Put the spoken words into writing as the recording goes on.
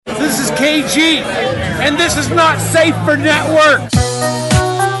KG, and this is not safe for networks.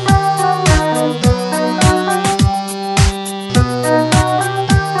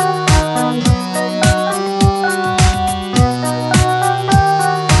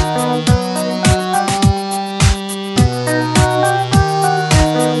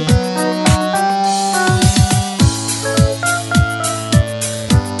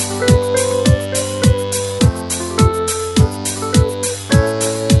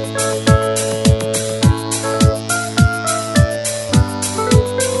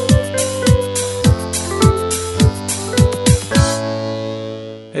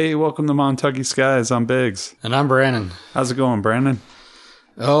 Welcome to Montucky Skies. I'm Biggs. And I'm Brandon. How's it going, Brandon?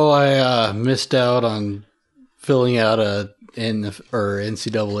 Oh, I missed out on filling out a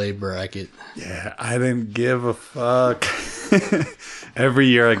NCAA bracket. Yeah, I didn't give a fuck. Every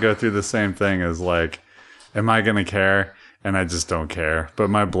year I go through the same thing as like, am I going to care? And I just don't care. But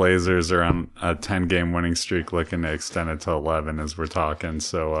my Blazers are on a 10-game winning streak looking to extend it to 11 as we're talking.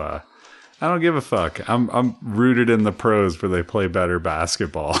 So, I don't give a fuck. I'm rooted in the pros where they play better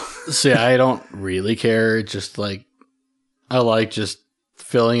basketball. See, I don't really care. It's just like I like just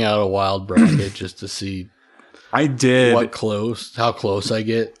filling out a wild bracket just to see. I did how close I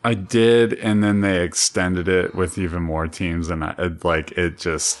get. I did, and then they extended it with even more teams, and I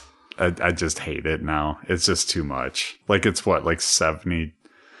just hate it now. It's just too much. Like it's what, like 70,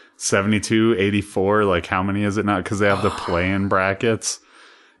 72, 84. Like how many is it now? Because they have the play-in brackets.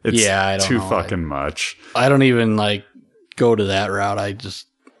 It's too fucking much. I don't even like go to that route. I just,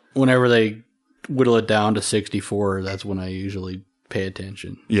 whenever they whittle it down to 64, that's when I usually pay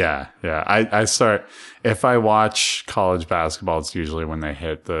attention. Yeah. I start, if I watch college basketball, it's usually when they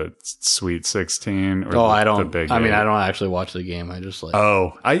hit the Sweet 16 or I don't. The Big I mean, Eight. I don't actually watch the game. I just like.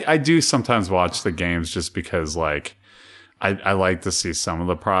 Oh, I do sometimes watch the games just because like, I like to see some of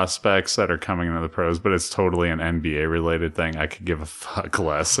the prospects that are coming into the pros, but it's totally an NBA related thing. I could give a fuck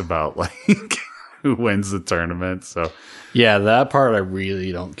less about like who wins the tournament. So yeah, that part I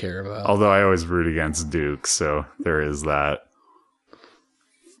really don't care about. Although I always root against Duke, so there is that.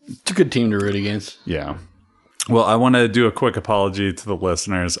 It's a good team to root against. Yeah. Well, I want to do a quick apology to the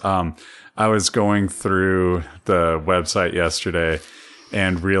listeners. I was going through the website yesterday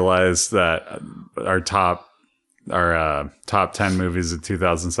and realized that our top 10 movies of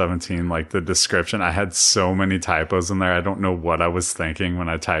 2017, like the description, I had so many typos in there. I don't know what I was thinking when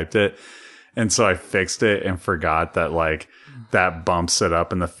I typed it. And so I fixed it and forgot that like that bumps it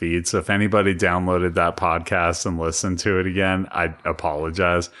up in the feed. So if anybody downloaded that podcast and listened to it again, I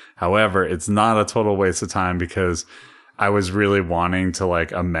apologize. However, it's not a total waste of time because I was really wanting to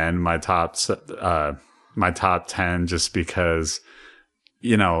like amend my top 10 just because,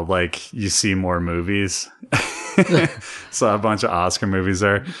 you know, like you see more movies. So a bunch of Oscar movies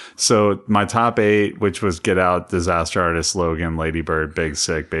there. So my top 8, which was Get Out, Disaster Artist, Logan, Lady Bird, Big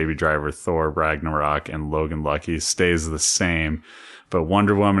Sick, Baby Driver, Thor, Ragnarok, and Logan Lucky stays the same. But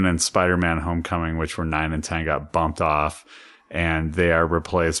Wonder Woman and Spider-Man Homecoming, which were 9 and 10, got bumped off. And they are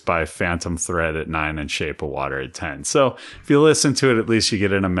replaced by Phantom Thread at 9 and Shape of Water at 10. So if you listen to it, at least you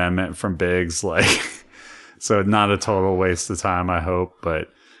get an amendment from Biggs. Like, so not a total waste of time, I hope. But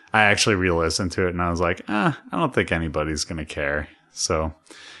I actually re-listened to it and I was like, I don't think anybody's going to care. So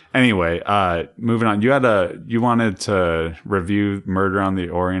anyway, moving on. You wanted to review Murder on the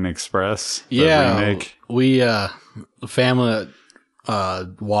Orient Express? Yeah. Remake? We, the family,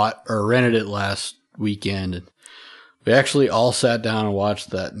 rented it last weekend. And we actually all sat down and watched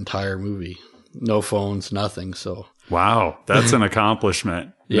that entire movie. No phones, nothing. So wow, that's an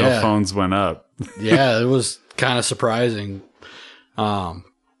accomplishment. No Yeah. phones went up. yeah, it was kind of surprising.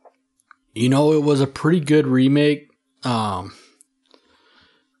 You know, it was a pretty good remake. I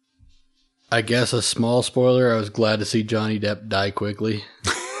guess a small spoiler, I was glad to see Johnny Depp die quickly.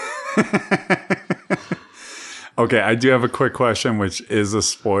 Okay, I do have a quick question, which is a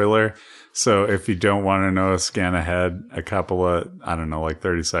spoiler. So if you don't want to know, scan ahead a couple of, I don't know, like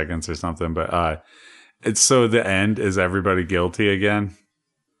 30 seconds or something. But it's so the end, is everybody guilty again?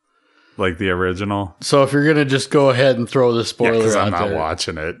 Like the original? So if you're going to just go ahead and throw the spoiler because out I'm not there.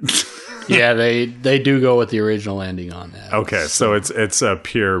 watching it. Yeah, they do go with the original ending on that. Okay, so it's a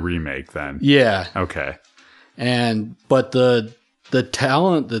pure remake then. Yeah. Okay. But the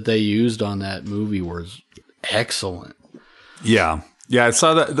talent that they used on that movie was excellent. Yeah. Yeah, I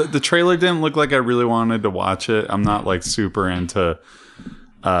saw that. The trailer didn't look like I really wanted to watch it. I'm not like super into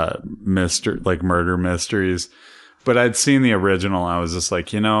murder mysteries. But I'd seen the original. I was just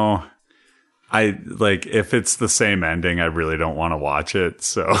like, I like, if it's the same ending, I really don't want to watch it.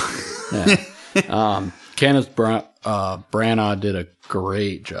 So Yeah. Kenneth Branagh did a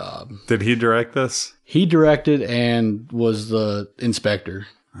great job. Did he direct this? He directed and was the inspector.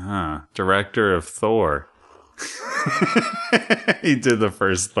 Director of Thor. He did the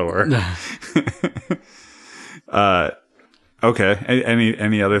first Thor. Okay.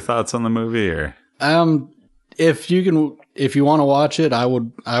 Any other thoughts on the movie or? If you want to watch it, I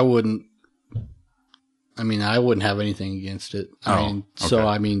wouldn't have anything against it.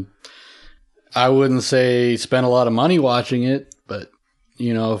 Okay. I wouldn't say spend a lot of money watching it, but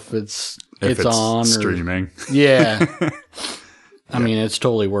if it's on streaming. Yeah. It's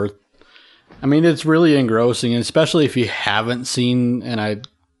totally worth. It's really engrossing, and especially if you haven't seen, and I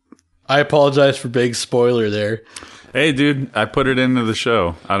apologize for big spoiler there. Hey, dude, I put it into the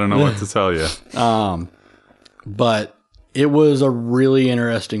show. I don't know what to tell you. But it was a really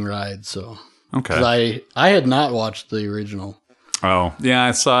interesting ride. So, okay, I had not watched the original. Oh, yeah,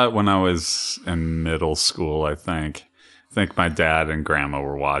 I saw it when I was in middle school. I think my dad and grandma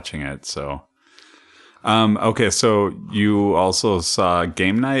were watching it. So, okay, so you also saw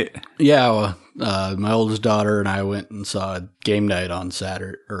Game Night? Yeah, my oldest daughter and I went and saw Game Night on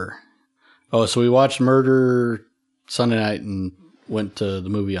Saturday. So we watched Murder Sunday night and went to the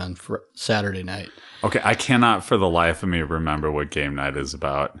movie on Saturday night. Okay, I cannot for the life of me remember what Game Night is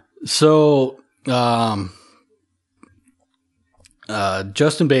about. So, Justin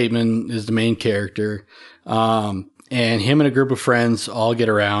Bateman is the main character, and him and a group of friends all get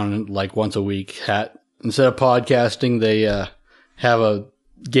around like once a week. Instead of podcasting, they have a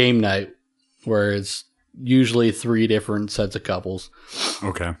game night where it's usually 3 different sets of couples.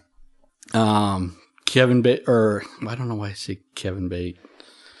 Okay. Kevin Bate, or I don't know why I say Kevin Bate.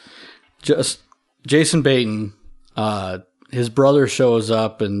 Just Jason Bateman. His brother shows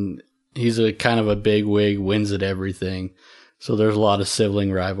up, and he's a kind of a big wig, wins at everything. So there's a lot of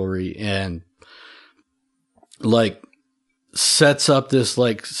sibling rivalry, and like sets up this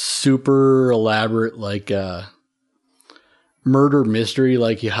like super elaborate like murder mystery.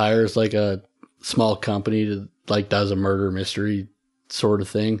 Like he hires like a small company to like does a murder mystery sort of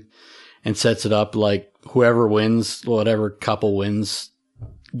thing. And sets it up like whoever wins, whatever couple wins,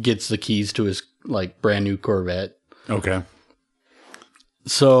 gets the keys to his like brand new Corvette. Okay.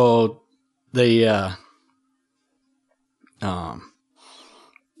 So they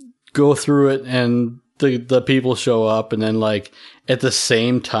go through it, and the people show up, and then like at the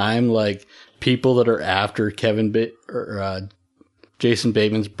same time, like people that are after Jason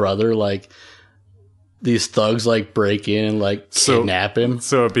Bateman's brother, like. These thugs like break in and like kidnap him.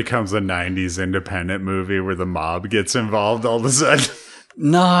 So it becomes a 90s independent movie where the mob gets involved all of a sudden.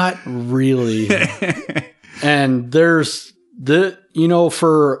 Not really. And there's and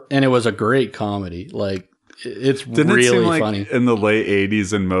it was a great comedy. Like it's Didn't really it seem like funny. in the late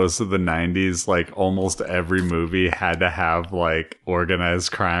 80s and most of the 90s, like almost every movie had to have like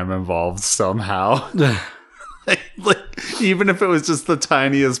organized crime involved somehow. like even if it was just the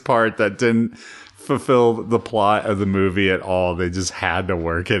tiniest part that didn't fulfill the plot of the movie at all, they just had to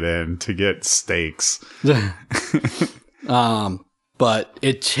work it in to get stakes. But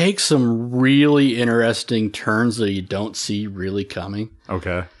it takes some really interesting turns that you don't see really coming.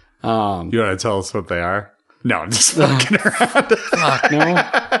 Okay. You want to tell us what they are? No, I'm just fucking around. Fuck no.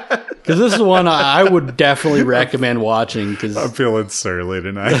 Because this is one I would definitely recommend watching. Cause I'm feeling surly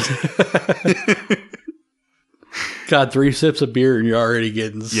tonight. God, 3 sips of beer and you're already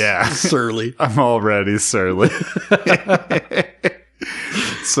getting surly. I'm already surly.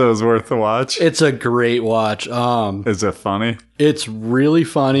 So it's worth the watch? It's a great watch. Is it funny? It's really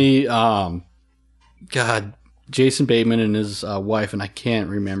funny. God, Jason Bateman and his wife, and I can't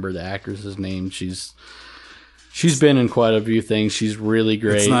remember the actress's name. She's been in quite a few things. She's really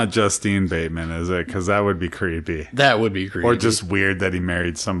great. It's not Justine Bateman, is it? Because that would be creepy. That would be creepy. Or just weird that he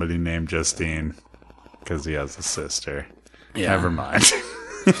married somebody named Justine. Because he has a sister. Yeah. Never mind.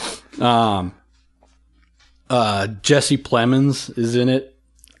 Jesse Plemons is in it.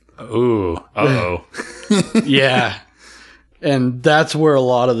 Ooh. Uh-oh. Yeah. And that's where a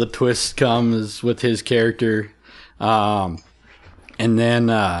lot of the twist comes with his character. And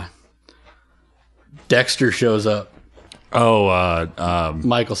then Dexter shows up. Oh,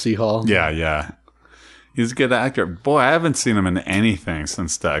 Michael C. Hall. Yeah. He's a good actor. Boy, I haven't seen him in anything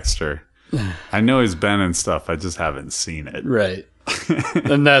since Dexter. I know he's been in stuff. I just haven't seen it. Right.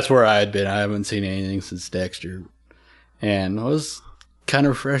 And that's where I had been. I haven't seen anything since Dexter. And it was kind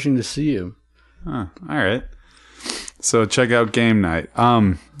of refreshing to see him. Huh, all right. So check out Game Night.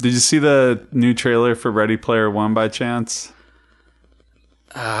 Did you see the new trailer for Ready Player One by chance?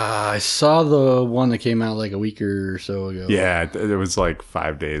 I saw the one that came out like a week or so ago. Yeah, it was like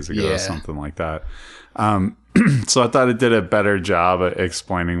 5 days ago or something like that. So I thought it did a better job at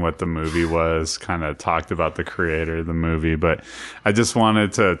explaining what the movie was, kind of talked about the creator of the movie, but I just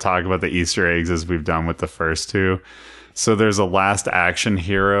wanted to talk about the Easter eggs as we've done with the first two. So there's a Last Action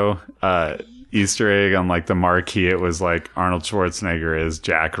Hero Easter egg on like the marquee. It was like Arnold Schwarzenegger is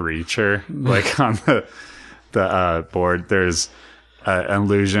Jack Reacher, like on the board. There's an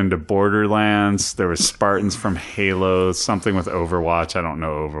allusion to Borderlands. There was Spartans from Halo, something with Overwatch. I don't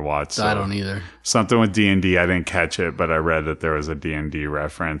know Overwatch. So I don't either. Something with D&D. I didn't catch it, but I read that there was a D&D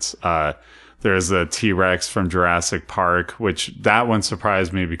reference. There's a T-Rex from Jurassic Park, which that one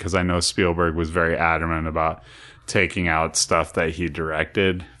surprised me because I know Spielberg was very adamant about taking out stuff that he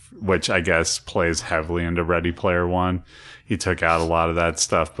directed, which I guess plays heavily into Ready Player One. He took out a lot of that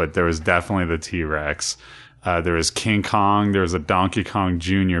stuff, but there was definitely the T-Rex. There was King Kong. There was a Donkey Kong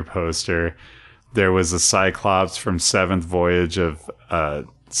Jr. poster. There was a Cyclops from Seventh Voyage of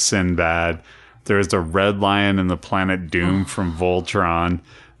Sinbad. There was the Red Lion and the Planet Doom from Voltron.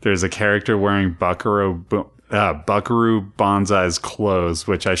 There's a character wearing Buckaroo Banzai's clothes,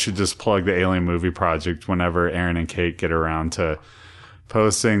 which I should just plug the Alien Movie Project whenever Aaron and Kate get around to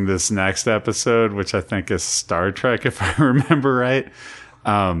posting this next episode, which I think is Star Trek, if I remember right.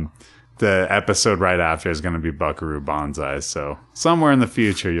 The episode right after is going to be Buckaroo Banzai. So somewhere in the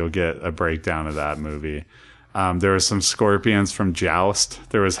future, you'll get a breakdown of that movie. There were some scorpions from Joust.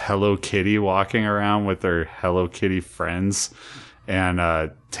 There was Hello Kitty walking around with her Hello Kitty friends.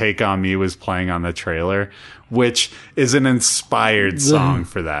 And Take On Me was playing on the trailer, which is an inspired song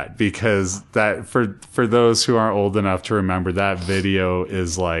for that, because that for those who aren't old enough to remember, that video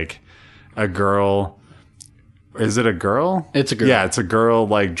is like a girl. Is it a girl? It's a girl. Yeah, it's a girl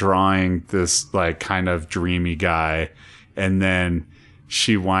like drawing this like kind of dreamy guy, and then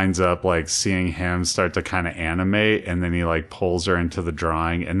she winds up like seeing him start to kind of animate, and then he like pulls her into the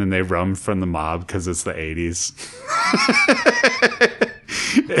drawing, and then they run from the mob because it's the 80s.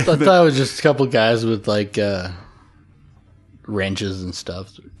 I thought it was just a couple guys with like wrenches and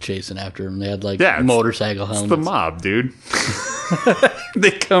stuff chasing after him. They had like motorcycle helmets. It's the mob, dude.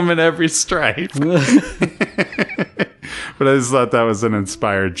 They come in every stripe. But I just thought that was an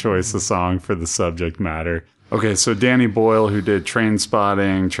inspired choice of song for the subject matter. Okay, so Danny Boyle, who did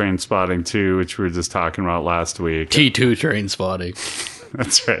Trainspotting 2, which we were just talking about last week. T2 Trainspotting.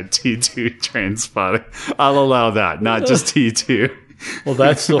 That's right, T2 Trainspotting. I'll allow that, not just T2. Well,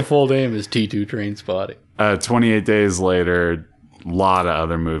 that's the full name is T2 Trainspotting. 28 Days Later, a lot of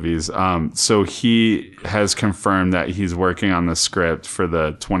other movies. So he has confirmed that he's working on the script for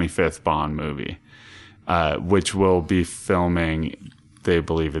the 25th Bond movie, which will be filming, they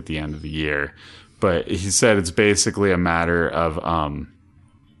believe, at the end of the year. But he said it's basically a matter of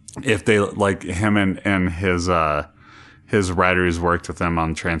if they like him and his writer who's worked with him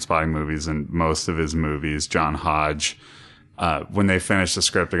on Trainspotting movies and most of his movies, John Hodge. When they finish the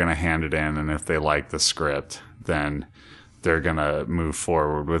script, they're going to hand it in, and if they like the script, then they're going to move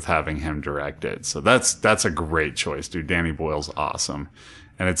forward with having him direct it. So that's a great choice, dude. Danny Boyle's awesome.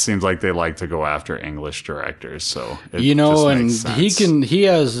 And it seems like they like to go after English directors. So, he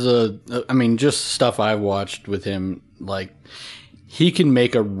has, just stuff I've watched with him, like, he can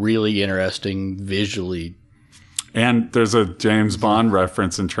make a really interesting visually. And there's a James Bond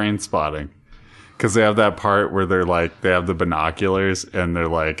reference in Trainspotting. Because they have that part where they're like, they have the binoculars and they're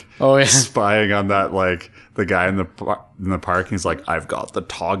like spying on that, like the guy in the park. And he's like, I've got the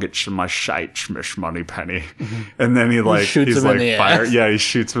targets in my sights, Miss Moneypenny. Mm-hmm. And then he shoots him in the ass. Yeah, he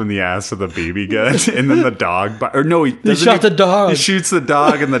shoots him in the ass with a BB gun. And then the dog, he shot the dog. He shoots the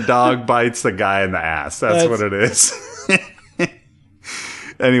dog and the dog bites the guy in the ass. That's what it is.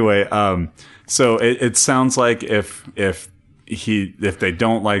 Anyway, so it sounds like if they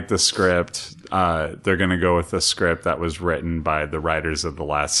don't like the script, they're going to go with the script that was written by the writers of the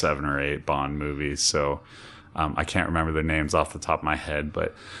last 7 or 8 Bond movies. So I can't remember their names off the top of my head,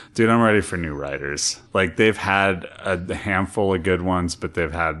 but dude, I'm ready for new writers. Like, they've had a handful of good ones, but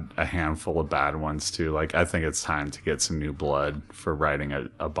they've had a handful of bad ones too. Like, I think it's time to get some new blood for writing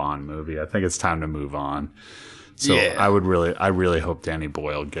a Bond movie. I think it's time to move on. So I really hope Danny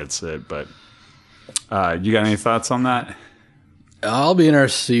Boyle gets it. But you got any thoughts on that? I'll be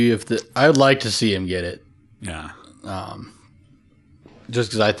interested to see I would like to see him get it. Yeah. Just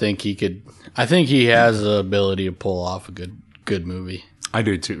because I think he could. I think he has the ability to pull off a good movie. I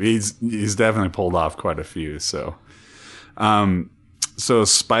do too. He's definitely pulled off quite a few. So, so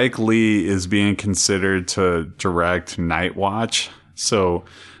Spike Lee is being considered to direct Night Watch. So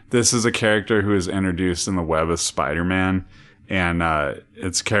this is a character who is introduced in the Web of Spider-Man. And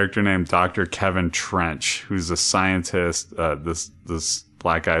it's a character named Dr. Kevin Trench, who's a scientist, this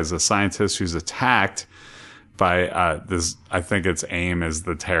black guy is a scientist who's attacked by this. I think it's AIM is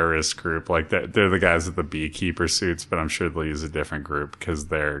the terrorist group. Like they're the guys with the beekeeper suits, but I'm sure they'll use a different group because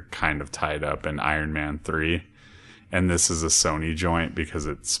they're kind of tied up in Iron Man 3. And this is a Sony joint because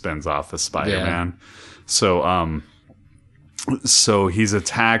it spins off of Spider-Man. Yeah. So he's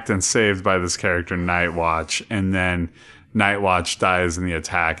attacked and saved by this character Nightwatch, and then Nightwatch dies in the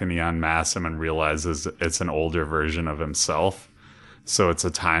attack, and he unmasks him and realizes it's an older version of himself. So it's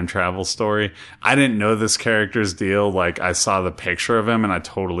a time travel story. I didn't know this character's deal. Like, I saw the picture of him and I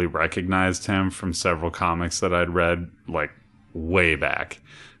totally recognized him from several comics that I'd read like way back,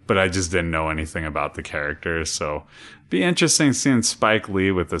 but I just didn't know anything about the character. So be interesting seeing Spike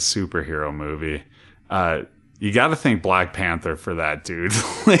Lee with a superhero movie. You got to think Black Panther for that, dude.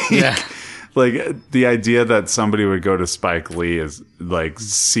 Like the idea that somebody would go to Spike Lee is like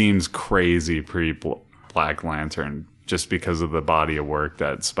seems crazy pre Black Lantern, just because of the body of work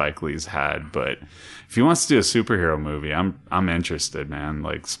that Spike Lee's had. But if he wants to do a superhero movie, I'm interested, man.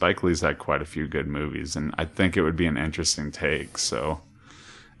 Like, Spike Lee's had quite a few good movies, and I think it would be an interesting take. So,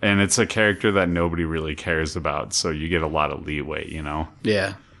 and it's a character that nobody really cares about, so you get a lot of leeway, you know?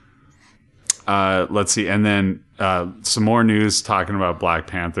 Yeah. Let's see. And then some more news talking about Black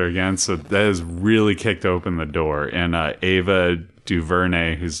Panther again. So that has really kicked open the door. And Ava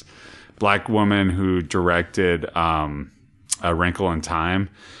DuVernay, who's black woman who directed A Wrinkle in Time,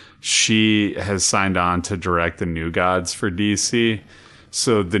 she has signed on to direct The New Gods for DC.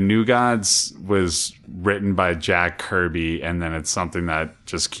 So The New Gods was written by Jack Kirby, and then it's something that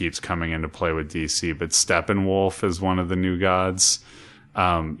just keeps coming into play with DC. But Steppenwolf is one of the New Gods.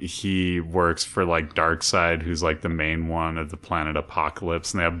 He works for like Darkseid, who's like the main one of the planet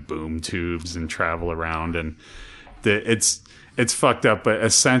Apocalypse, and they have boom tubes and travel around, and it's fucked up. But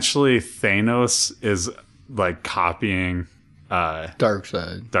essentially, Thanos is like copying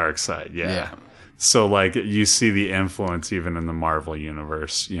Darkseid, yeah. So like you see the influence even in the Marvel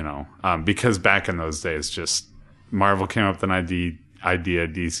universe, you know, because back in those days, just Marvel came up with an idea,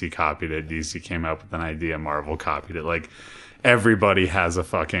 DC copied it, DC came up with an idea, Marvel copied it. Like, everybody has a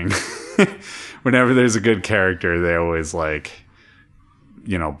fucking whenever there's a good character, they always like,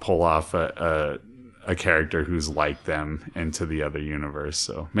 you know, pull off a character who's like them into the other universe.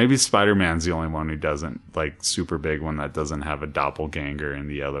 So maybe Spider-Man's the only one who doesn't, like, super big one that doesn't have a doppelganger in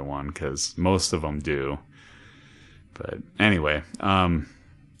the other one, because most of them do. But anyway, and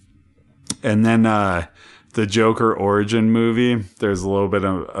then the Joker origin movie, there's a little bit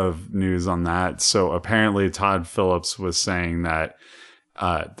of news on that. So apparently Todd Phillips was saying that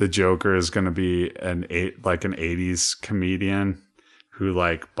the Joker is going to be an 80s comedian who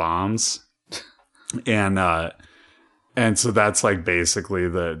like bombs. And so that's like basically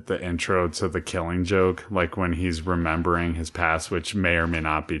the intro to The Killing Joke, like when he's remembering his past, which may or may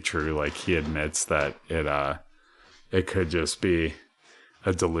not be true. Like, he admits that it could just be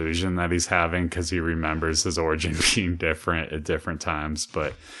a delusion that he's having because he remembers his origin being different at different times.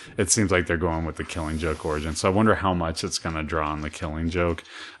 But it seems like they're going with The Killing Joke origin. So I wonder how much it's going to draw on The Killing Joke.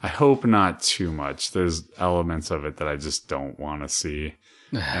 I hope not too much. There's elements of it that I just don't want to see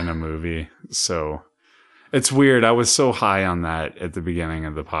in a movie. So it's weird. I was so high on that at the beginning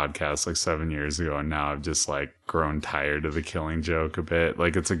of the podcast, like 7 years ago, and now I've just like grown tired of The Killing Joke a bit.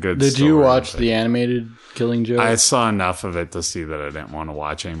 Like, it's a good Did story, you watch the animated Killing Joke? I saw enough of it to see that I didn't want to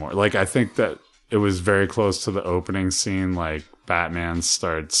watch anymore. Like, I think that it was very close to the opening scene. Like, Batman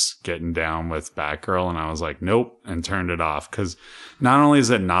starts getting down with Batgirl, and I was like, nope, and turned it off. Because not only is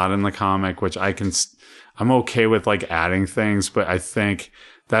it not in the comic, which I'm okay with like adding things, but I think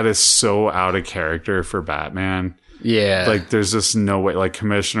that is so out of character for Batman. Yeah. Like, there's just no way. Like,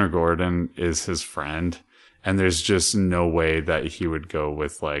 Commissioner Gordon is his friend, and there's just no way that he would go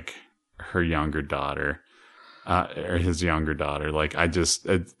with like her younger daughter, or his younger daughter. Like, I just,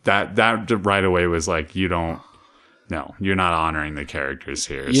 that right away was like, you're not honoring the characters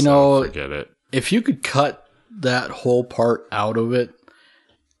here. You know, forget it. If you could cut that whole part out of it,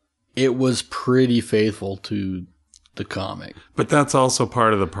 it was pretty faithful to the comic. But that's also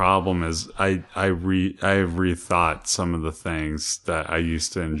part of the problem is I have rethought some of the things that I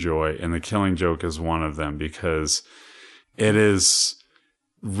used to enjoy, and The Killing Joke is one of them, because it is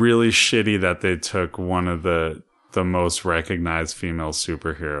really shitty that they took one of the most recognized female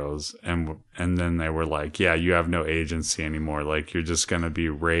superheroes and then they were like, yeah, you have no agency anymore. Like, you're just going to be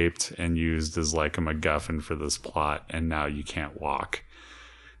raped and used as like a MacGuffin for this plot, and now you can't walk.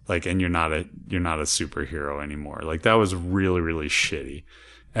 Like, and you're not a superhero anymore. Like, that was really, really shitty.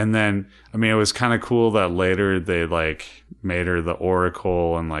 And then, I mean, it was kind of cool that later they like made her the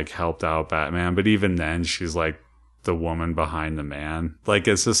Oracle and like helped out Batman. But even then, she's like the woman behind the man. Like,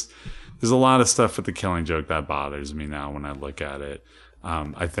 it's just, there's a lot of stuff with The Killing Joke that bothers me now when I look at it.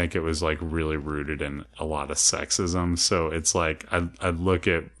 I think it was like really rooted in a lot of sexism. So it's like, I look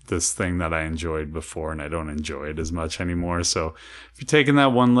at this thing that I enjoyed before and I don't enjoy it as much anymore. So if you're taking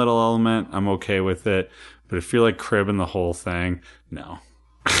that one little element, I'm okay with it. But if you're like cribbing the whole thing, no.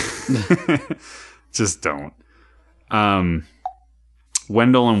 Just don't.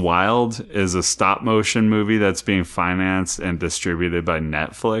 Wendell and Wild is a stop motion movie that's being financed and distributed by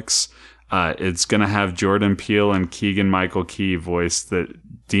Netflix. It's going to have Jordan Peele and Keegan-Michael Key voice the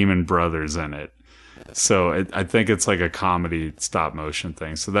Demon Brothers in it. So I think it's like a comedy stop motion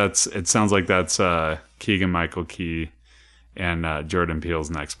thing. So it sounds like that's Keegan-Michael Key and Jordan Peele's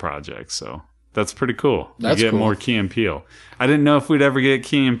next project. So that's pretty cool. You get more Key and Peele. I didn't know if we'd ever get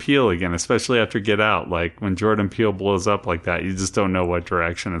Key and Peele again, especially after Get Out. Like when Jordan Peele blows up like that, you just don't know what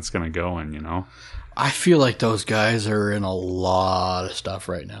direction it's going to go in, you know? I feel like those guys are in a lot of stuff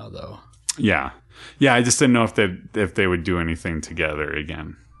right now, though. Yeah. I just didn't know if they would do anything together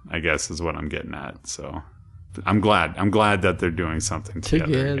again, I guess is what I'm getting at. So I'm glad that they're doing something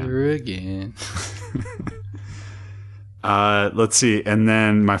together again. Let's see. And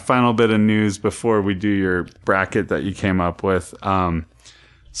then my final bit of news before we do your bracket that you came up with.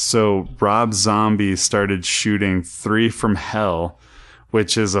 So Rob Zombie started shooting 3 from Hell,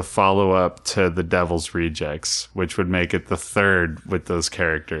 which is a follow-up to The Devil's Rejects, which would make it the third with those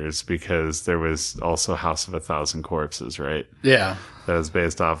characters because there was also House of a Thousand Corpses, right? Yeah. That was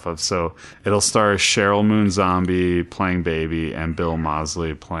based off of. So it'll star Cheryl Moon Zombie playing Baby and Bill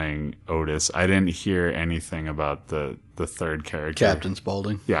Moseley playing Otis. I didn't hear anything about the third character. Captain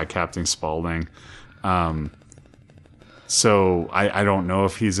Spaulding. Yeah, Captain Spaulding. So I don't know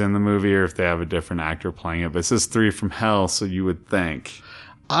if he's in the movie or if they have a different actor playing it, but it says 3 from Hell, so you would think.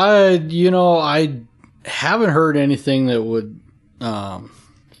 I haven't heard anything that would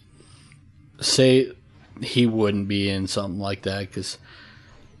say he wouldn't be in something like that, because,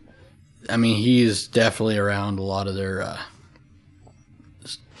 I mean, he's definitely around a lot of their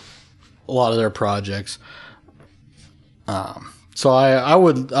projects. So I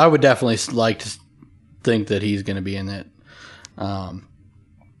would definitely like to think that he's going to be in it. I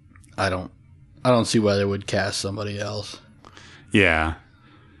don't see why they would cast somebody else. Yeah,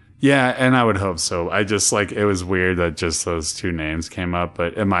 and I would hope so. I just it was weird that just those 2 names came up,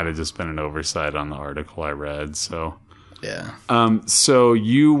 but it might have just been an oversight on the article I read. So yeah. So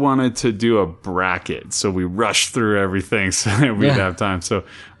you wanted to do a bracket, so we rushed through everything so that we'd have time. So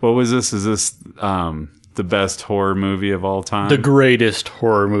what was this? Is this the best horror movie of all time? The greatest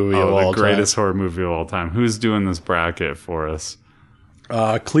horror movie of all time. The greatest horror movie of all time. Who's doing this bracket for us?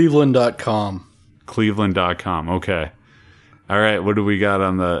 Cleveland.com. Cleveland.com. Okay. All right. What do we got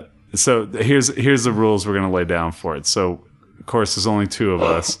on the... So here's the rules we're going to lay down for it. So, of course, there's only 2 of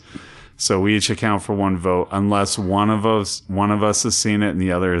us. So we each account for 1 vote. Unless one of us has seen it and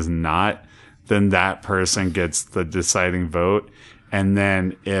the other is not, then that person gets the deciding vote. And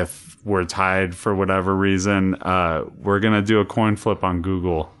then if we're tied for whatever reason, we're going to do a coin flip on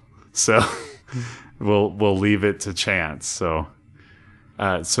Google. So we'll leave it to chance. So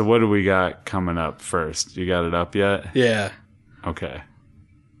what do we got coming up first? You got it up yet? Yeah. Okay.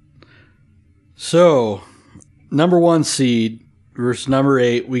 So, number 1 seed versus number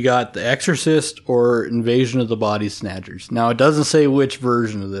 8, we got The Exorcist or Invasion of the Body Snatchers. Now, it doesn't say which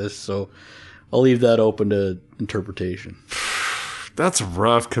version of this, so I'll leave that open to interpretation. That's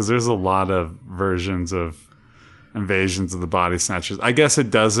rough because there's a lot of versions of Invasions of the Body Snatchers. I guess it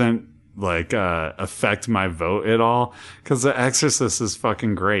doesn't affect my vote at all because The Exorcist is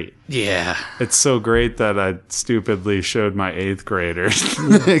fucking great. Yeah. It's so great that I stupidly showed my 8th grader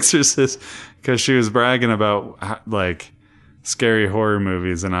The Exorcist because she was bragging about scary horror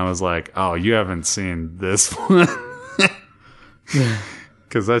movies and I was like, oh, you haven't seen this one.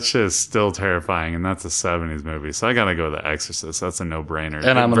 Because that shit is still terrifying, and that's a 70s movie. So I gotta go with The Exorcist. That's a no-brainer.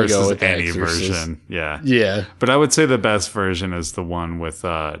 And I'm gonna go with any Exorcist. version. Yeah. Yeah. But I would say the best version is the one with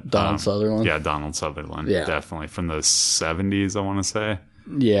Donald Sutherland. Yeah, Donald Sutherland. Yeah. Definitely. From the 70s, I want to say.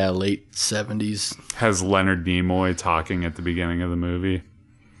 Yeah, late 70s. Has Leonard Nimoy talking at the beginning of the movie.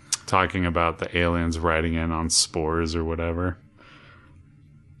 Talking about the aliens riding in on spores or whatever.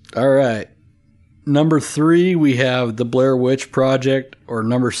 All right. Number 3, we have The Blair Witch Project, or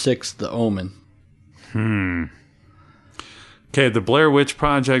number 6, The Omen. Okay, The Blair Witch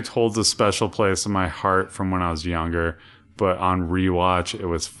Project holds a special place in my heart from when I was younger, but on rewatch, it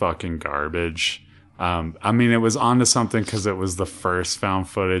was fucking garbage. I mean, it was onto something because it was the first found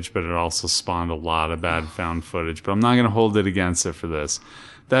footage, but it also spawned a lot of bad found footage. But I'm not going to hold it against it for this.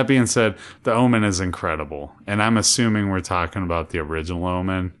 That being said, The Omen is incredible. And I'm assuming we're talking about the original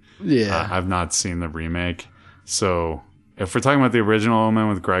Omen. Yeah. I've not seen the remake. So if we're talking about the original Omen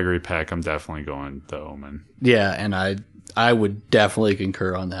with Gregory Peck, I'm definitely going The Omen. Yeah, and I would definitely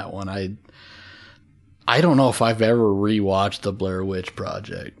concur on that one. I don't know if I've ever rewatched the Blair Witch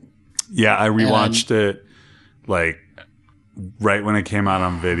Project. Yeah, I rewatched it like right when it came out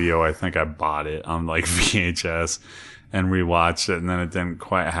on video. I think I bought it on like VHS and rewatched it, and then it didn't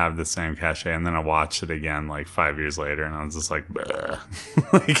quite have the same cachet. And then I watched it again like 5 years later, and I was just like,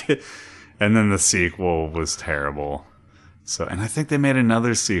 like, and then the sequel was terrible. So, and I think they made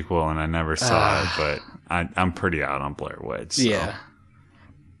another sequel, and I never saw it, but I'm pretty out on Blair Witch. So. Yeah.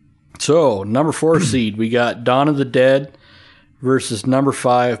 So, number 4 seed, we got Dawn of the Dead versus number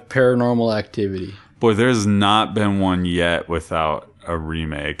 5, Paranormal Activity. Boy, there's not been one yet without a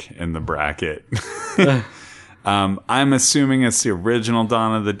remake in the bracket. I'm assuming it's the original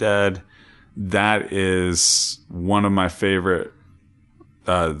Dawn of the Dead. That is one of my favorite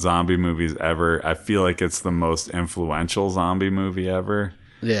zombie movies ever. I feel like it's the most influential zombie movie ever.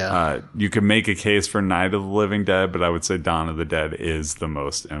 Yeah. You could make a case for Night of the Living Dead, but I would say Dawn of the Dead is the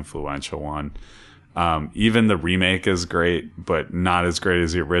most influential one. Even the remake is great, but not as great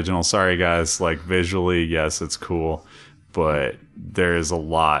as the original. Sorry, guys. Like, visually, yes, it's cool, but there is a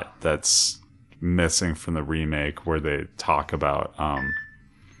lot that's missing from the remake where they talk about,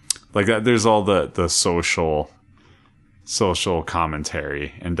 like, there's all the social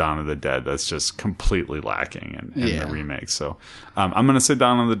commentary in Dawn of the Dead that's just completely lacking in the remake. So, I'm going to say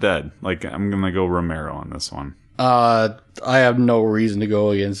Dawn of the Dead. Like, I'm going to go Romero on this one. I have no reason to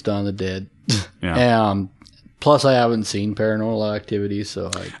go against Dawn of the Dead. Yeah. Plus, I haven't seen Paranormal Activity,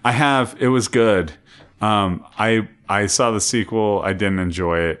 so I have. It was good. I saw the sequel. I didn't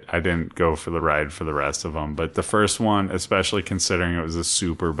enjoy it. I didn't go for the ride for the rest of them. But the first one, especially considering it was a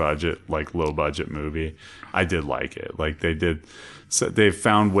super budget, like low budget movie, I did like it. Like they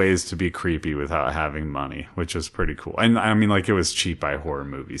found ways to be creepy without having money, which was pretty cool. And I mean, like, it was cheap by horror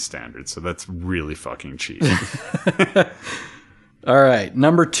movie standards, so that's really fucking cheap. All right,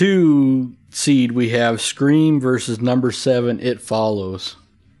 number 2 seed, we have Scream versus number 7, It Follows.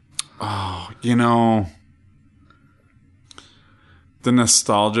 Oh, the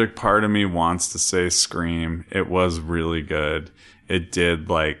nostalgic part of me wants to say Scream. It was really good. It did,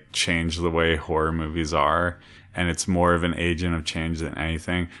 like, change the way horror movies are, and it's more of an agent of change than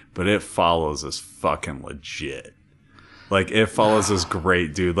anything, but It Follows is fucking legit. Like, It Follows is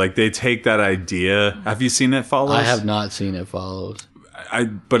great, dude. Like, they take that idea. Have you seen It Follows? I have not seen It Follows.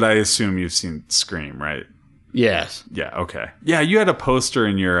 But I assume you've seen Scream, right? Yes. Yeah, okay. Yeah, you had a poster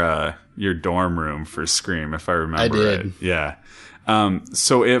in your dorm room for Scream, if I remember I did. right. Yeah.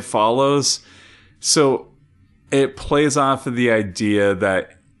 So It Follows. So it plays off of the idea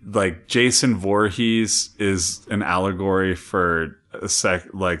that, like, Jason Voorhees is an allegory for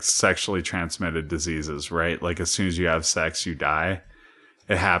sexually transmitted diseases, right? Like, as soon as you have sex, you die.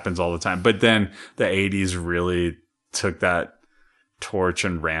 It happens all the time. But then the 80s really took that torch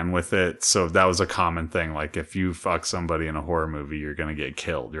and ran with it. So that was a common thing. Like, if you fuck somebody in a horror movie, you're going to get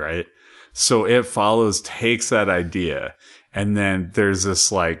killed, right? So It Follows takes that idea, and then there's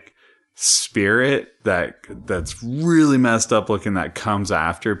this, like, spirit that's really messed up looking that comes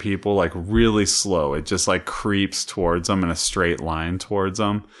after people, like, really slow. It just, like, creeps towards them in a straight line towards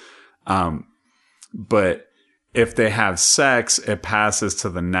them. But if they have sex, it passes to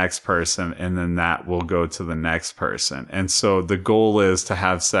the next person, and then that will go to the next person. And so the goal is to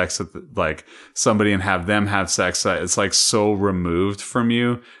have sex with, like, somebody and have them have sex that it's, like, so removed from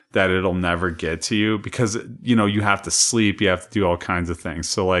you that it'll never get to you, because, you have to sleep, you have to do all kinds of things.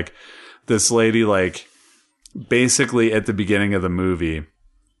 So, like, this lady, like, basically at the beginning of the movie,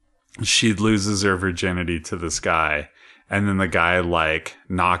 she loses her virginity to this guy, and then the guy, like,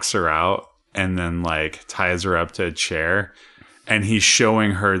 knocks her out and then, like, ties her up to a chair, and he's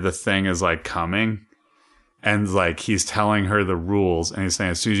showing her the thing is, like, coming, and, like, he's telling her the rules, and he's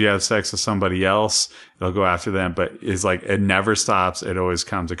saying, as soon as you have sex with somebody else, it'll go after them, but it's like, it never stops. It always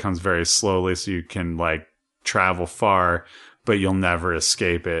comes. It comes very slowly, so you can, like, travel far, but you'll never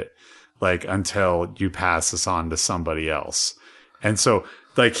escape it, like, until you pass this on to somebody else. And so,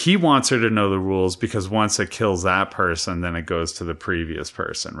 like, he wants her to know the rules, because once it kills that person, then it goes to the previous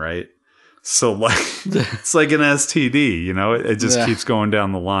person, right? So, like, it's like an STD, it just keeps going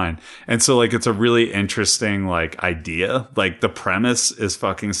down the line. And so, like, it's a really interesting, like, idea. Like, the premise is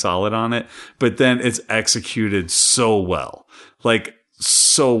fucking solid on it, but then it's executed so well. Like,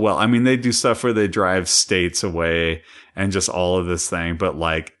 so well. I mean, they do stuff where they drive states away and just all of this thing, but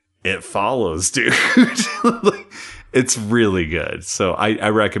like It Follows, dude. It's really good. So I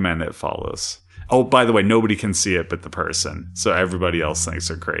recommend It Follows. Oh, by the way, nobody can see it but the person. So everybody else thinks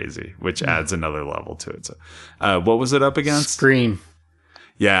they're crazy, which adds another level to it. So, what was it up against? Scream.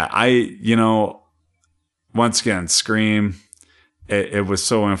 Yeah, once again, Scream. It was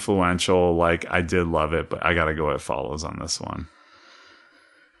so influential. Like, I did love it, but I got to go It Follows on this one.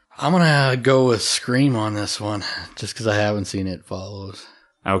 I'm going to go with Scream on this one, just because I haven't seen It Follows.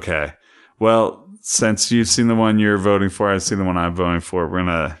 Okay. Well, since you've seen the one you're voting for, I've seen the one I'm voting for. We're going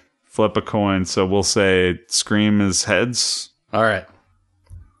to flip a coin. So we'll say Scream is heads. All right.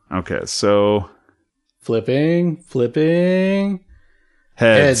 Okay, so... Flipping.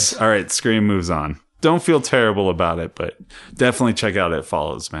 Heads. All right, Scream moves on. Don't feel terrible about it, but definitely check out It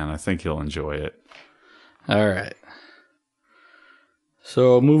Follows, man. I think you'll enjoy it. All right.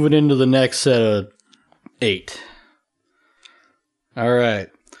 So moving into the next set of 8. All right.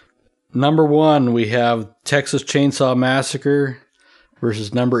 Number 1, we have Texas Chainsaw Massacre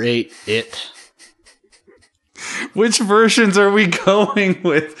versus number 8, It. Which versions are we going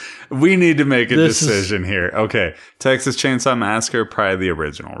with? We need to make a decision here. Okay. Texas Chainsaw Massacre, probably the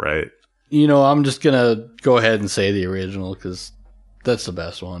original, right? I'm just going to go ahead and say the original because that's the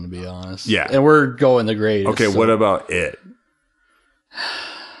best one, to be honest. Yeah. And we're going the greatest. Okay, what about It?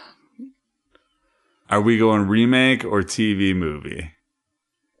 Are we going remake or TV movie?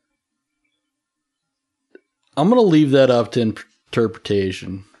 I'm going to leave that up to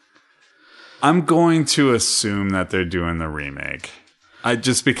interpretation. I'm going to assume that they're doing the remake.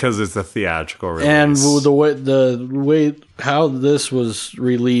 Just because it's a theatrical release. And the way how this was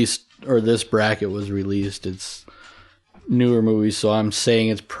released, or this bracket was released, it's newer movies, so I'm saying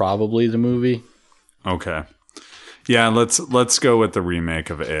it's probably the movie. Okay. Yeah, let's go with the remake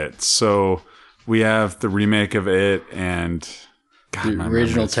of It. So we have the remake of It and the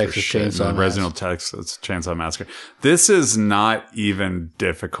original Texas Chainsaw Massacre. This is not even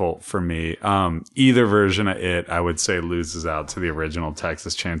difficult for me. Either version of It, I would say, loses out to the original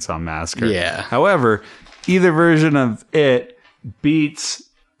Texas Chainsaw Massacre. Yeah. However, either version of It beats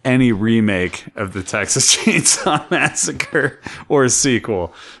any remake of the Texas Chainsaw Massacre or a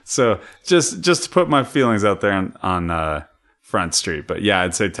sequel. So just to put my feelings out there on Front Street. But yeah,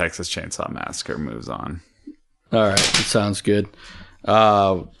 I'd say Texas Chainsaw Massacre moves on. All right, that sounds good.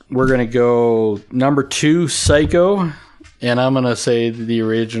 We're going to go number 2, Psycho, and I'm going to say the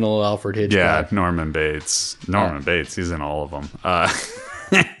original Alfred Hitchcock. Yeah, Norman Bates. Bates, he's in all of them.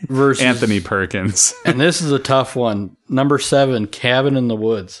 Versus Anthony Perkins. And this is a tough one. Number 7, Cabin in the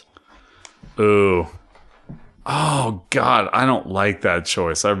Woods. Ooh. Oh, God, I don't like that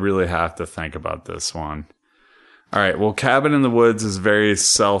choice. I really have to think about this one. All right, well, Cabin in the Woods is very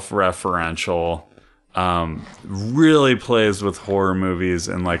self-referential. Really plays with horror movies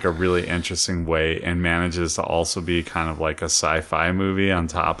in like a really interesting way and manages to also be kind of like a sci-fi movie on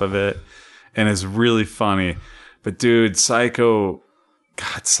top of it. And it's really funny. But dude, Psycho's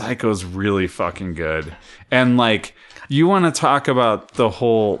really fucking good. And like, you want to talk about the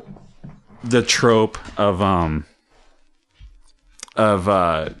trope of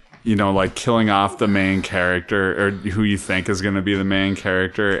like killing off the main character or who you think is going to be the main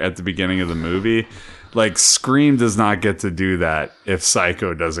character at the beginning of the movie. Like, Scream does not get to do that if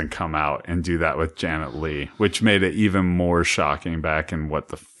Psycho doesn't come out and do that with Janet Leigh, which made it even more shocking back in,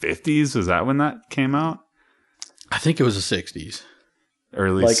 the 50s? Was that when that came out? I think it was the 60s.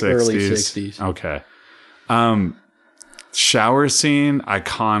 Early 60s? Okay. Shower scene,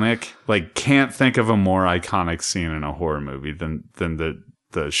 iconic. Like, can't think of a more iconic scene in a horror movie than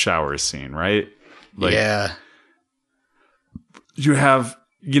the shower scene, right? Like, yeah. You have,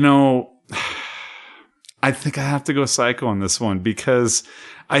 I think I have to go Psycho on this one because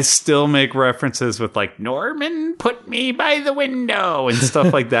I still make references with like, Norman put me by the window and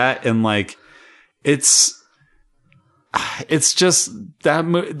stuff like that. And like, it's just that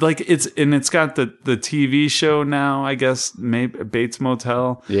like it's got the TV show now, I guess, maybe Bates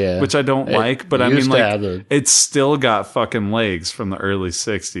Motel, which I don't like, but I mean, like, it's still got fucking legs from the early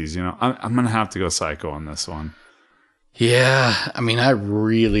 60s. I'm going to have to go Psycho on this one. Yeah, I mean, I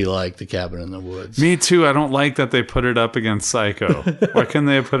really like The Cabin in the Woods. Me too. I don't like that they put it up against Psycho. Why couldn't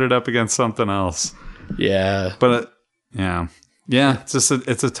they have put it up against something else? Yeah. But, yeah. It's just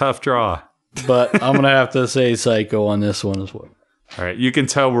it's a tough draw. But I'm going to have to say Psycho on this one as well. All right. You can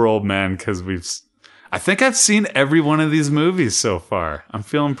tell we're old men because I think I've seen every one of these movies so far. I'm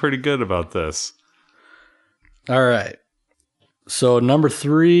feeling pretty good about this. All right. So, number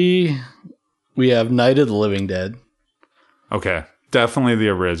 3, we have Night of the Living Dead. Okay. Definitely the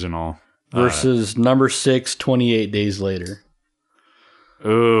original. Versus number 6, 28 Days Later.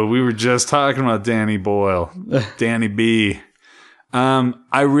 Oh, we were just talking about Danny Boyle. Danny B.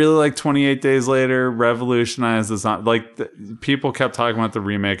 I really like 28 Days Later, revolutionized the zombie. People kept talking about the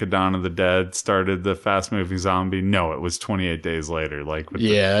remake of Dawn of the Dead, started the fast-moving zombie. No, it was 28 Days Later.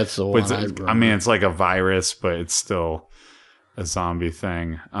 That's the one. I mean, it's like a virus, but it's still a zombie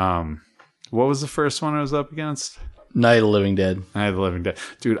thing. What was the first one I was up against? Night of the Living Dead. Night of the Living Dead.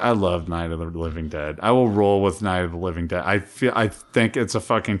 Dude, I love Night of the Living Dead. I will roll with Night of the Living Dead. I think it's a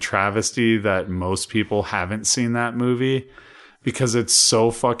fucking travesty that most people haven't seen that movie because it's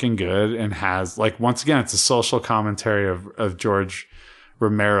so fucking good and has, once again, it's a social commentary of George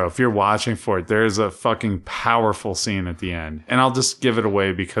Romero. If you're watching for it, there's a fucking powerful scene at the end. And I'll just give it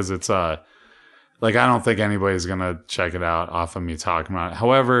away because it's, I don't think anybody's going to check it out off of me talking about it.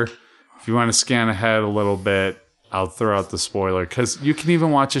 However, if you want to scan ahead a little bit, I'll throw out the spoiler because you can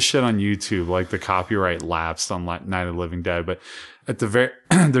even watch a shit on YouTube, like the copyright lapsed on Night of the Living Dead. But at the very,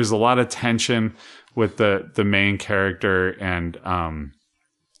 there's a lot of tension with the main character and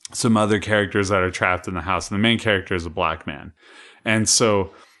some other characters that are trapped in the house. And the main character is a black man. And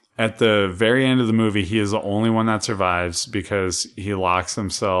so at the very end of the movie, he is the only one that survives because he locks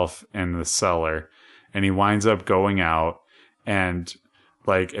himself in the cellar and he winds up going out and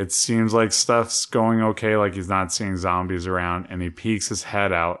it seems like stuff's going okay. He's not seeing zombies around and he peeks his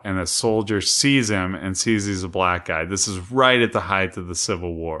head out and a soldier sees him and sees he's a black guy. This is right at the height of the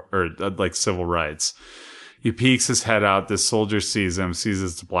Civil War or civil rights. He peeks his head out. This soldier sees him, sees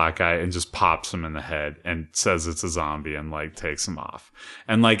it's a black guy and just pops him in the head and says it's a zombie and takes him off.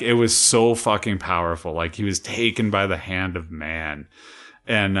 And it was so fucking powerful. He was taken by the hand of man.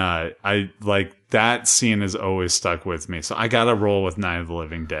 And that scene has always stuck with me. So I gotta roll with Night of the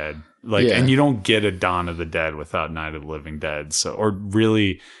Living Dead. And you don't get a Dawn of the Dead without Night of the Living Dead. So, or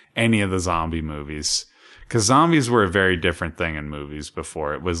really any of the zombie movies. Cause zombies were a very different thing in movies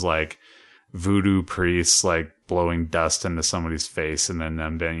before. It was voodoo priests, blowing dust into somebody's face and then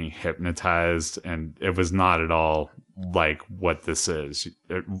them being hypnotized. And it was not at all what this is.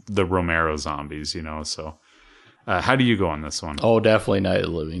 The Romero zombies, so. How do you go on this one? Oh, definitely Night of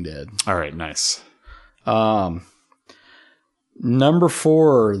the Living Dead. All right, nice. Number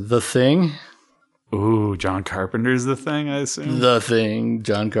 4, The Thing. Ooh, John Carpenter's The Thing, I assume? The Thing,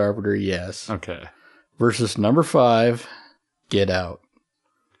 John Carpenter, yes. Okay. Versus number 5, Get Out.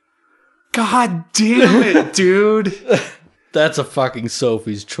 God damn it, dude. That's a fucking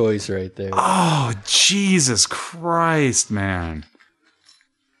Sophie's choice right there. Oh, Jesus Christ, man.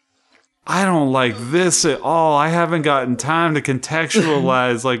 I don't like this at all. I haven't gotten time to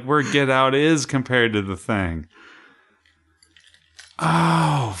contextualize where Get Out is compared to The Thing.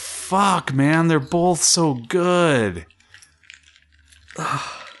 Oh, fuck, man. They're both so good.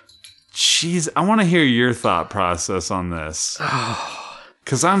 Jeez, I want to hear your thought process on this.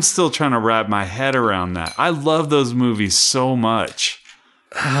 Because I'm still trying to wrap my head around that. I love those movies so much.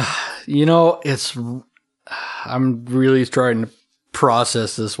 I'm really trying to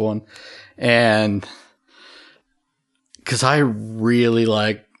process this one. And because I really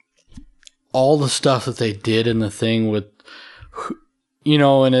like all the stuff that they did in The Thing with,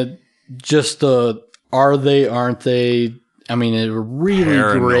 and it just are they, aren't they? I mean, a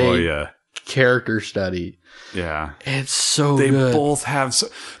really great character study. Yeah. It's so they good. They both have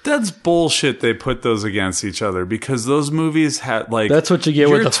that's bullshit they put those against each other because those movies had that's what you get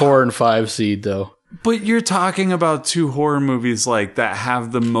with the 4 and 5 seed though. But you're talking about two horror movies that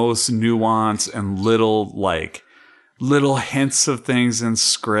have the most nuance and little hints of things in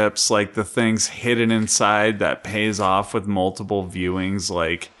scripts, the things hidden inside that pays off with multiple viewings.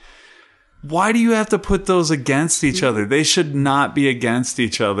 Why do you have to put those against each other? They should not be against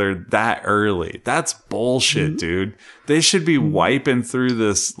each other that early. That's bullshit, dude. They should be wiping through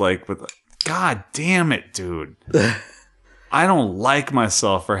this with, God damn it, dude. I don't like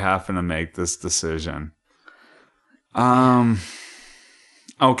myself for having to make this decision. Okay.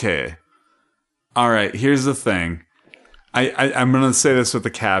 All right. Here's the thing. I'm going to say this with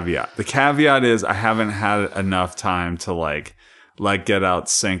the caveat. The caveat is I haven't had enough time to let Get Out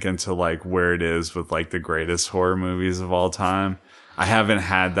sink into where it is with the greatest horror movies of all time. I haven't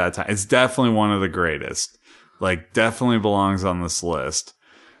had that time. It's definitely one of the greatest. Definitely belongs on this list.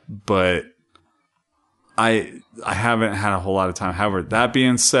 But I haven't had a whole lot of time. However, that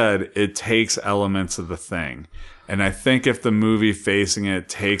being said, it takes elements of The Thing. And I think if the movie facing it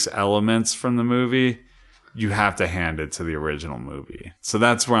takes elements from the movie, you have to hand it to the original movie. So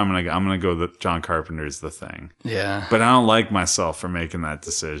that's where I'm gonna go with John Carpenter's The Thing. Yeah. But I don't like myself for making that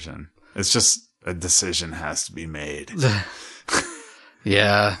decision. It's just a decision has to be made.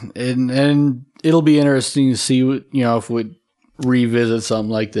 Yeah, and it'll be interesting to see what, if we revisit something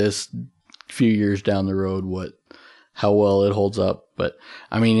like this a few years down the road, how well it holds up. But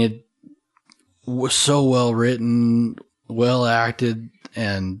I mean, it was so well written, well acted,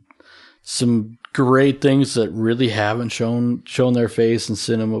 and some great things that really haven't shown their face in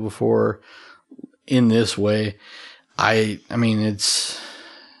cinema before in this way. I mean, it's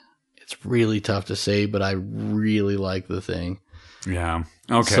really tough to say, but I really like The Thing. Yeah.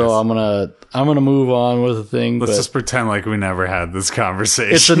 Okay. So I'm gonna move on with The Thing. Let's just pretend like we never had this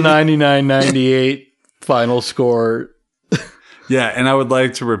conversation. It's a 99-98 final score. Yeah, and I would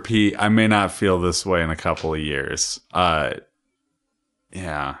like to repeat, I may not feel this way in a couple of years.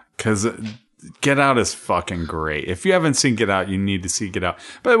 Yeah, because Get Out is fucking great. If you haven't seen Get Out, you need to see Get Out.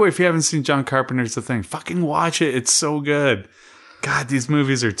 By the way, if you haven't seen John Carpenter's The Thing, fucking watch it. It's so good. God, these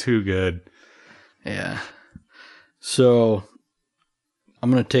movies are too good. Yeah. So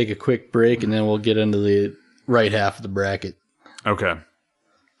I'm going to take a quick break, and then we'll get into the right half of the bracket. Okay.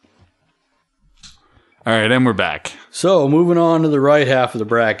 All right, and we're back. So moving on to the right half of the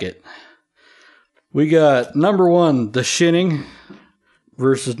bracket. We got number 1, The Shining,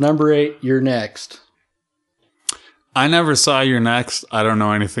 versus number 8, You're Next. I never saw You're Next. I don't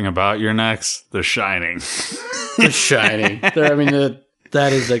know anything about You're Next. The Shining. The Shining. I mean,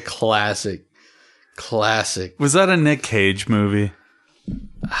 that is a classic. Classic. Was that a Nick Cage movie?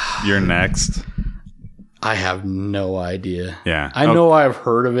 You're Next. I have no idea. Yeah. I know I've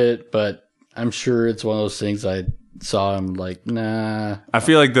heard of it, but I'm sure it's one of those things I saw. I'm like, nah. I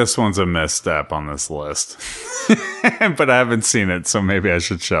feel like this one's a misstep on this list. But I haven't seen it, so maybe I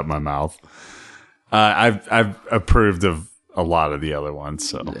should shut my mouth. I've approved of a lot of the other ones,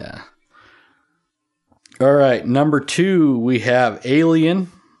 so. Yeah. All right. Number 2, we have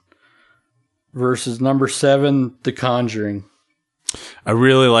Alien versus number 7, The Conjuring. I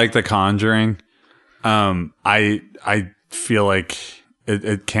really like The Conjuring. I feel like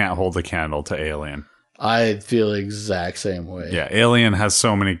it can't hold a candle to Alien. I feel the exact same way. Yeah, Alien has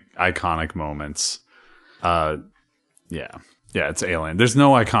so many iconic moments. Yeah, it's Alien. There's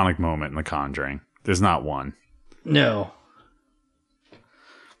no iconic moment in The Conjuring. There's not one. No.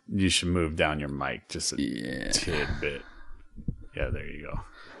 You should move down your mic just a tidbit. Yeah, there you go.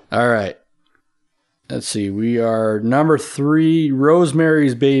 All right. Let's see. We are number 3,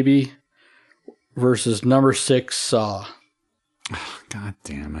 Rosemary's Baby, versus number 6, Saw. God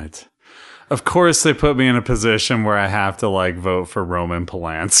damn it. Of course they put me in a position where I have to vote for Roman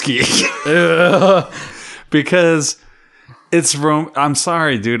Polanski. Because it's I'm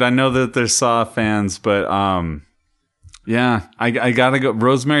sorry, dude. I know that there's Saw fans, but yeah, I gotta go.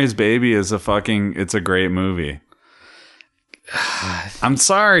 Rosemary's Baby is it's a great movie. I'm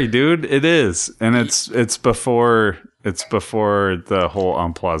sorry, dude. It is, and it's before the whole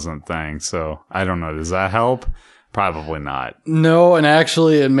unpleasant thing. So I don't know. Does that help? Probably not. No, and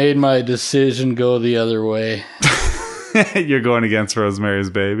actually, it made my decision go the other way. You're going against Rosemary's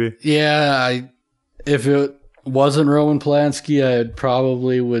Baby? Yeah, if it wasn't Roman Polanski, I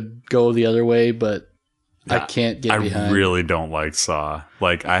probably would go the other way, but I can't get behind. I really don't like Saw.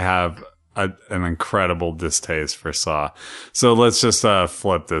 I have an incredible distaste for Saw. So let's just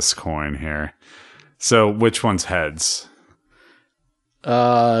flip this coin here. So which one's heads?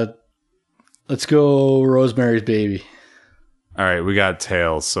 Let's go Rosemary's Baby. All right, we got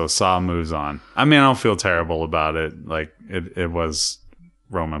tails, so Saw moves on. I mean, I don't feel terrible about it. It was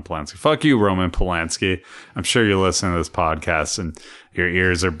Roman Polanski. Fuck you, Roman Polanski. I'm sure you're listening to this podcast and your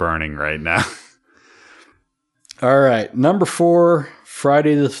ears are burning right now. All right, number 4,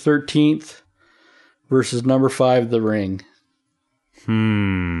 Friday the 13th versus number 5, The Ring.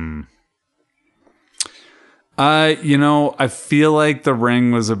 I feel like The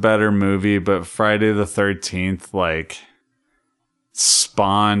Ring was a better movie, but Friday the 13th,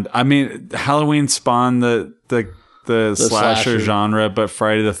 spawned. I mean, Halloween spawned the slasher genre, but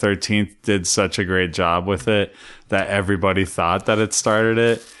Friday the 13th did such a great job with it that everybody thought that it started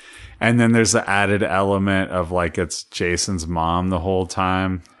it. And then there's the added element of it's Jason's mom the whole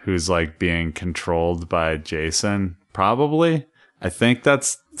time who's being controlled by Jason, probably. I think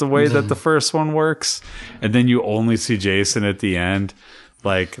that's the way that the first one works. And then you only see Jason at the end,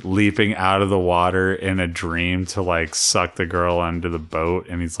 leaping out of the water in a dream to suck the girl under the boat.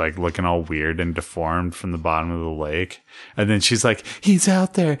 And he's looking all weird and deformed from the bottom of the lake. And then she's like, he's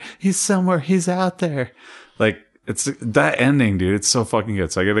out there. He's somewhere. He's out there. It's that ending, dude. It's so fucking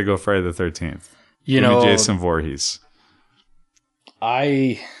good. So I got to go Friday the 13th. Give me Jason Voorhees.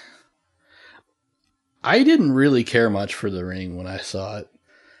 I didn't really care much for The Ring when I saw it.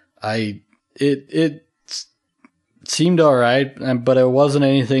 It seemed all right, but it wasn't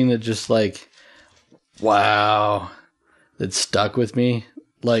anything that just like, wow, that stuck with me.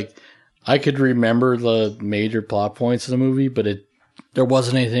 Like, I could remember the major plot points of the movie, but there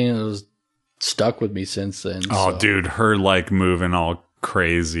wasn't anything that was stuck with me since then. Oh, dude, her like moving all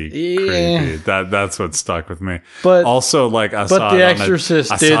crazy, creepy. That's what stuck with me. But also, like, I saw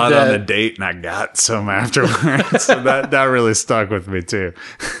it on a date, and I got some afterwards. So that really stuck with me too.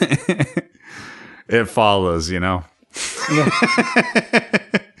 It follows, you know.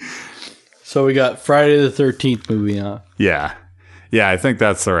 So we got Friday the 13th movie, huh? Yeah, I think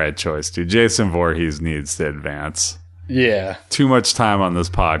that's the right choice, dude. Jason Voorhees needs to advance. Yeah, too much time on this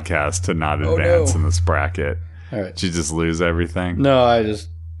podcast to not advance in this bracket. All right. Did you just lose everything? No,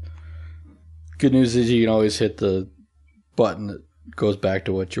 good news is you can always hit the button that goes back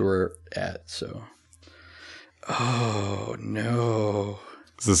to what you were at, so. Oh, no.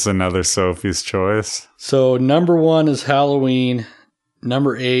 Is this another Sophie's Choice? So, number 1 is Halloween.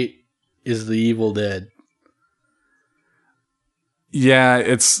 Number 8 is The Evil Dead.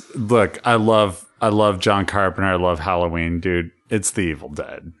 Yeah, look, I love John Carpenter. I love Halloween, dude. It's The Evil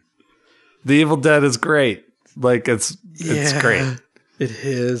Dead. The Evil Dead is great. Like, it's great. It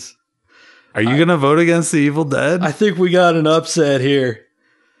is. Are you going to vote against The Evil Dead? I think we got an upset here.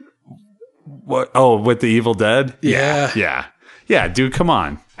 What? Oh, with The Evil Dead? Yeah. Yeah, dude, come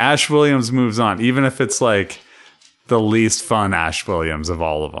on. Ash Williams moves on, even if it's like the least fun Ash Williams of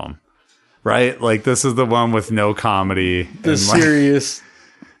all of them. Right? Like, this is the one with no comedy. The serious.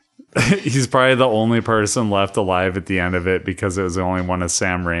 He's probably the only person left alive at the end of it because it was the only one of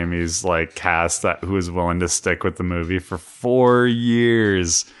Sam Raimi's like cast who was willing to stick with the movie for 4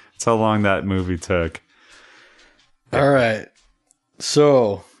 years. That's how long that movie took. All right.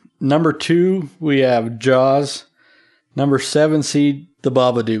 So, number 2, we have Jaws. Number 7 seed, The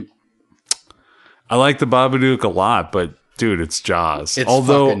Babadook. I like The Babadook a lot, but dude, it's Jaws. It's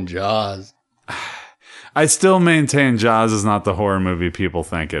fucking Jaws. I still maintain Jaws is not the horror movie people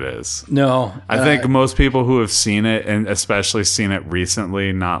think it is. No. I think most people who have seen it, and especially seen it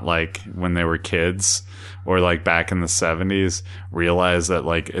recently, not like when they were kids or like back in the 70s, realize that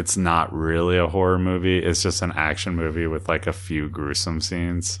like it's not really a horror movie. It's just an action movie with like a few gruesome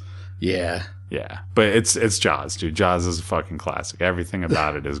scenes. Yeah. Yeah. But it's Jaws, dude. Jaws is a fucking classic. Everything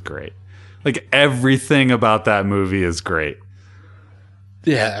about it is great. Like, everything about that movie is great.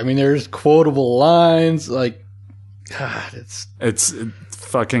 Yeah, I mean, there's quotable lines. Like, God, it's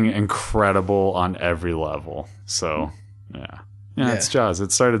fucking incredible on every level. So, yeah, it's Jaws.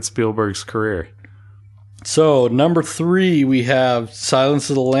 It started Spielberg's career. So, number 3, we have Silence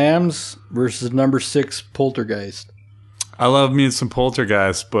of the Lambs versus number 6, Poltergeist. I love me some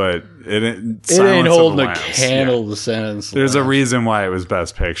Poltergeist, but it ain't holding a candle to Silence. There's a reason why it was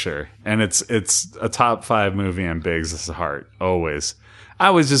Best Picture, and it's a top 5 movie in Biggs' heart, always. I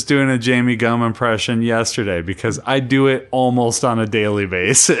was just doing a Jamie Gumb impression yesterday because I do it almost on a daily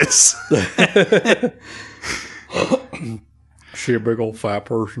basis. She a big old fat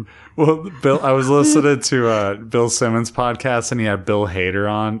person. Well, I was listening to Bill Simmons' podcast, and he had Bill Hader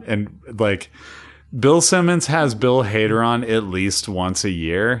on, and like Bill Simmons has Bill Hader on at least once a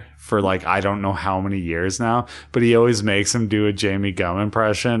year for like I don't know how many years now, but he always makes him do a Jamie Gumb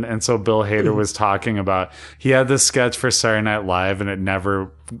impression. And so Bill Hader was talking about, he had this sketch for Saturday Night Live and it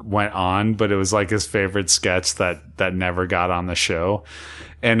never went on, but it was like his favorite sketch that never got on the show.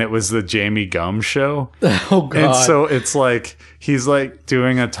 And it was the Jamie Gumb show. Oh, God. And so it's like, he's like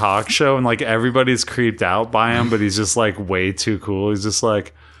doing a talk show and like everybody's creeped out by him, but he's just like way too cool. He's just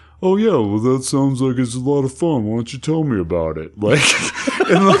like, oh yeah, well that sounds like it's a lot of fun. Why don't you tell me about it? Like,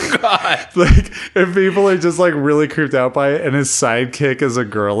 and like if people are just like really creeped out by it, and his sidekick is a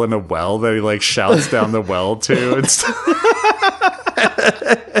girl in a well that he like shouts down the well to and stuff.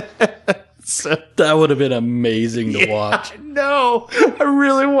 So, that would have been amazing to watch. No, I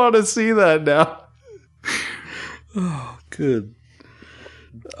really want to see that now. Oh, good.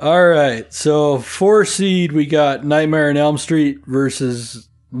 All right, so 4 seed, we got Nightmare on Elm Street versus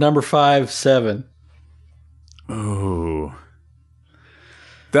number 5, 7. Ooh.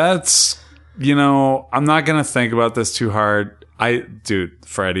 That's, I'm not going to think about this too hard. Dude,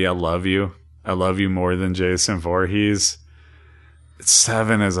 Freddie, I love you. I love you more than Jason Voorhees.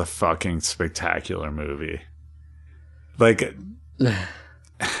 7 is a fucking spectacular movie. Like,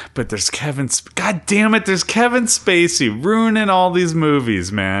 but there's God damn it, there's Kevin Spacey ruining all these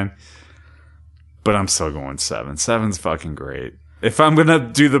movies, man. But I'm still going 7. 7's fucking great. If I'm gonna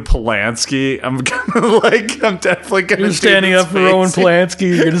do the Polanski, I'm definitely gonna. You're standing up for Roman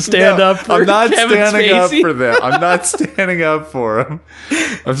Polanski. You're gonna stand up for I'm not Kevin standing Spacey. up for them. I'm not standing up for him.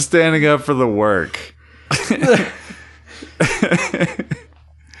 I'm standing up for the work.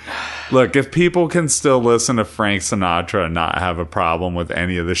 Look, if people can still listen to Frank Sinatra and not have a problem with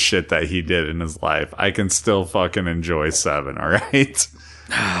any of the shit that he did in his life, I can still fucking enjoy Seven, all right?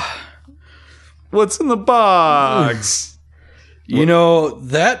 What's in the box? You know,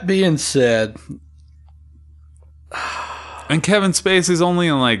 that being said... And Kevin Spacey's only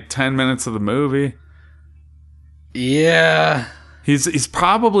in like 10 minutes of the movie. Yeah. He's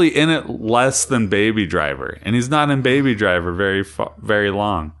probably in it less than Baby Driver, and he's not in Baby Driver very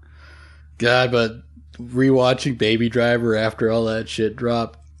long. God, but rewatching Baby Driver after all that shit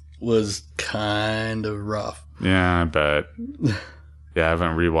dropped was kind of rough. Yeah, I bet. Yeah, I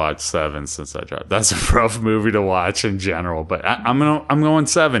haven't rewatched Seven since that dropped. That's a rough movie to watch in general, but I'm going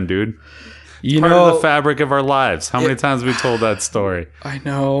Seven, dude. You Part know of the fabric of our lives. How many times have we told that story? I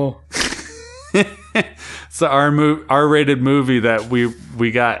know. It's the R-rated movie that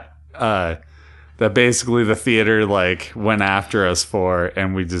we got that basically the theater like went after us for,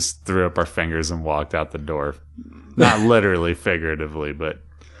 and we just threw up our fingers and walked out the door. Not literally, figuratively, but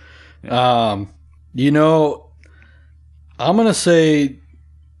you know, I'm gonna say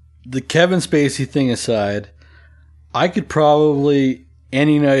the Kevin Spacey thing aside, I could probably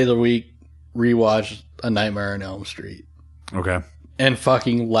any night of the week rewatch A Nightmare on Elm Street. Okay. And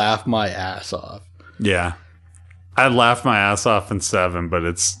fucking laugh my ass off. Yeah. I laughed my ass off in Seven, but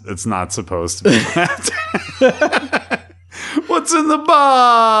it's not supposed to be that. What's in the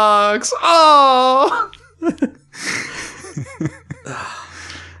box? Oh!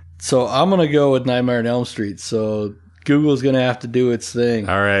 So I'm going to go with Nightmare on Elm Street. So Google's going to have to do its thing.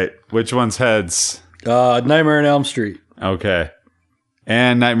 All right. Which one's heads? Nightmare on Elm Street. Okay.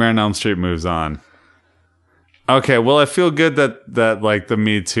 And Nightmare on Elm Street moves on. Okay, well, I feel good that like the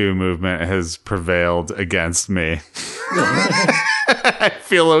Me Too movement has prevailed against me. I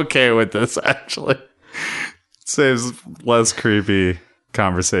feel okay with this, actually. Saves less creepy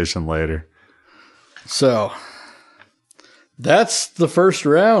conversation later. So, that's the first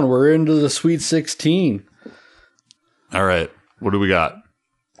round. We're into the Sweet 16. All right, what do we got?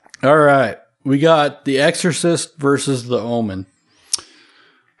 All right, we got The Exorcist versus The Omen.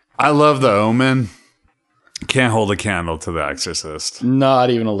 I love The Omen. Can't hold a candle to The Exorcist. Not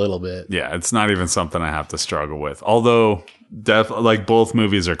even a little bit. Yeah, it's not even something I have to struggle with. Although, like both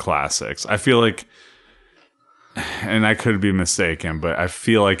movies are classics. I feel like, and I could be mistaken, but I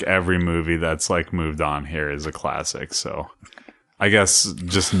feel like every movie that's like moved on here is a classic. So, I guess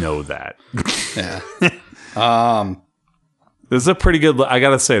just know that. Yeah. This is a pretty good. I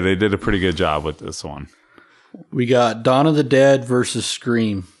gotta say, they did a pretty good job with this one. We got Dawn of the Dead versus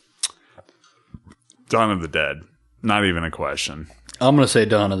Scream. Dawn of the Dead. Not even a question. I'm going to say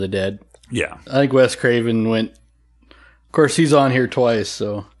Dawn of the Dead. Yeah. I think Wes Craven went... Of course, he's on here twice,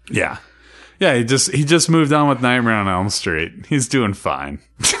 so... Yeah. Yeah, he just moved on with Nightmare on Elm Street. He's doing fine.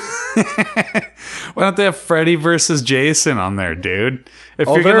 Why don't they have Freddy versus Jason on there, dude? If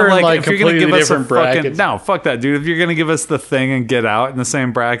you're gonna give us a fucking... No, fuck that, dude. If you're going to give us The Thing and Get Out in the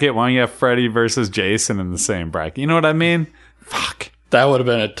same bracket, why don't you have Freddy versus Jason in the same bracket? You know what I mean? Fuck. That would have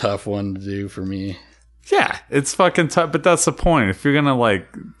been a tough one to do for me. Yeah, it's fucking tough, but that's the point. If you're gonna like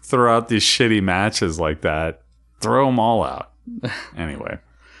throw out these shitty matches like that, throw them all out. Anyway,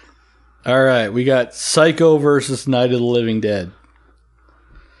 all right, we got Psycho versus Night of the Living Dead.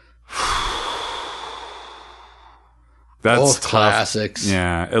 That's both tough. Classics.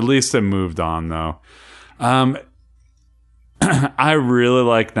 Yeah, at least it moved on though. I really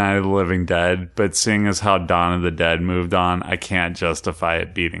like Night of the Living Dead, but seeing as how Dawn of the Dead moved on, I can't justify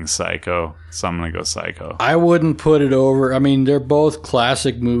it beating Psycho, so I'm going to go Psycho. I wouldn't put it over. I mean, they're both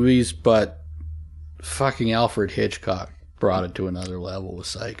classic movies, but fucking Alfred Hitchcock brought it to another level with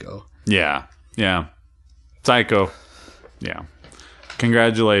Psycho. Yeah. Psycho. Yeah.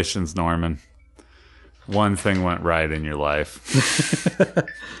 Congratulations, Norman. One thing went right in your life.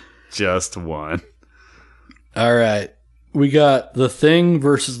 Just one. All right. We got The Thing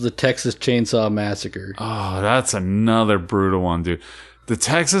versus the Texas Chainsaw Massacre. Oh, that's another brutal one, dude. The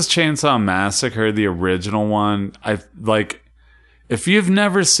Texas Chainsaw Massacre, the original one, if you've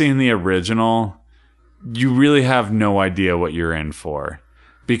never seen the original, you really have no idea what you're in for.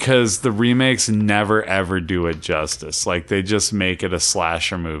 Because the remakes never ever do it justice. Like, they just make it a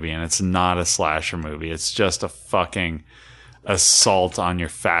slasher movie, and it's not a slasher movie. It's just a fucking assault on your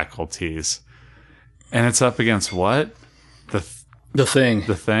faculties. And it's up against what? The Thing.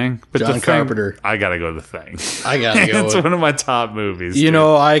 The Thing? But John Carpenter. I gotta go The Thing. I gotta go. It's one of my top movies. You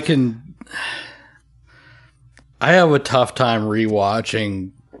know, I have a tough time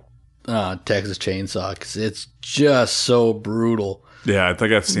rewatching Texas Chainsaw because it's just so brutal. Yeah, I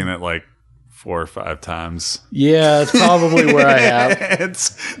think I've seen it like 4 or 5 times. Yeah, that's probably where I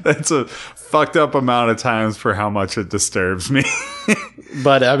have. That's a fucked up amount of times for how much it disturbs me.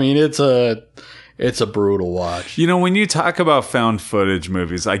 But I mean, it's a brutal watch. You know, when you talk about found footage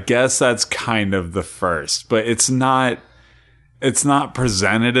movies, I guess that's kind of the first, but it's not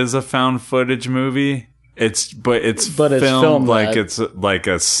presented as a found footage movie. It's filmed like it's like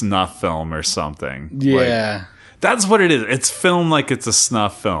a snuff film or something. Yeah. Like, that's what it is. It's filmed like it's a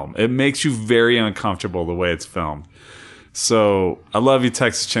snuff film. It makes you very uncomfortable the way it's filmed. So I love you,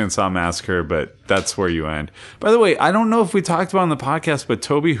 Texas Chainsaw Massacre, but that's where you end. By the way, I don't know if we talked about on the podcast, but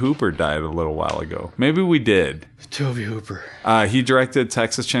Tobe Hooper died a little while ago. Maybe we did. Tobe Hooper. He directed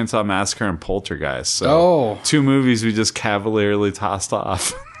Texas Chainsaw Massacre and Poltergeist. So 2 movies we just cavalierly tossed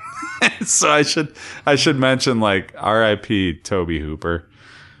off. So I should mention, like, R.I.P. Tobe Hooper.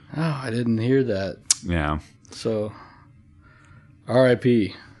 Oh, I didn't hear that. Yeah. So,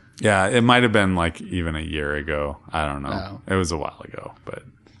 R.I.P. Yeah, it might have been like even a year ago. I don't know. It was a while ago, but.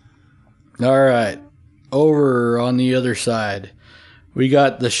 All right. Over on the other side, we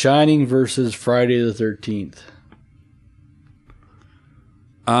got The Shining versus Friday the 13th.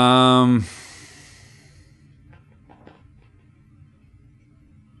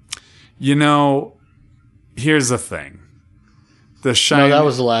 You know, here's the thing. The Shining. No, that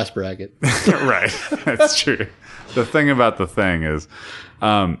was the last bracket. Right. That's true. The thing about the thing is,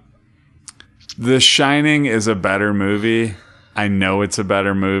 The Shining is a better movie. I know it's a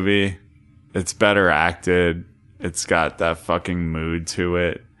better movie. It's better acted. It's got that fucking mood to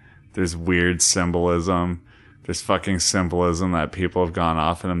it. There's weird symbolism. There's fucking symbolism that people have gone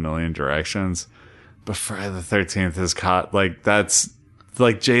off in a million directions. But Friday the 13th is caught. Like, that's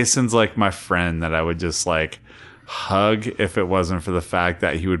like Jason's like my friend that I would just like hug if it wasn't for the fact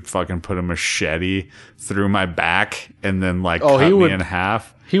that he would fucking put a machete through my back and then like cut me in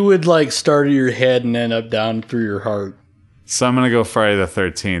half. He would like start at your head and end up down through your heart. So I'm going to go Friday the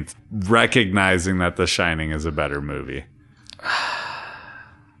 13th, recognizing that The Shining is a better movie.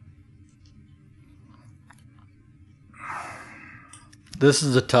 This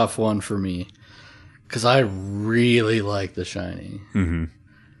is a tough one for me because I really like The Shining. Mm-hmm.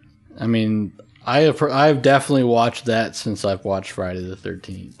 I mean, I've definitely watched that since I've watched Friday the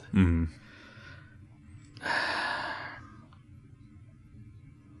 13th. Mm-hmm.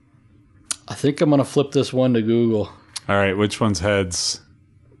 I think I'm going to flip this one to Google. All right, which one's heads?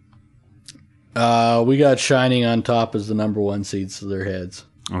 We got Shining on top as the number 1 seed, so they're heads.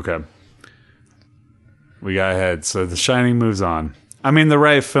 Okay. We got heads, so The Shining moves on. I mean, the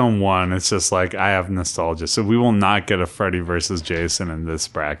right film won. It's just like I have nostalgia, so we will not get a Freddy versus Jason in this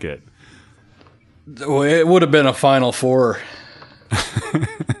bracket. It would have been a Final Four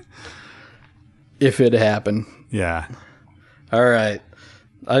if it happened. Yeah. All right.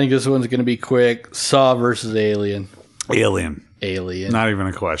 I think this one's going to be quick. Saw versus Alien. Alien. Not even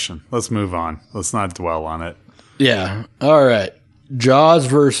a question. Let's move on. Let's not dwell on it. Yeah. All right. Jaws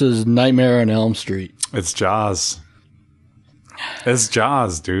versus Nightmare on Elm Street. It's Jaws. It's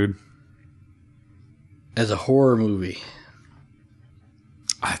Jaws, dude. As a horror movie.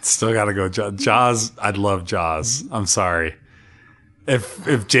 I'd still got to go Jaws. I'd love Jaws. I'm sorry.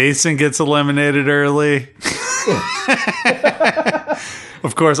 If Jason gets eliminated early,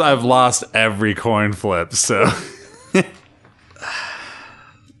 of course I've lost every coin flip. So,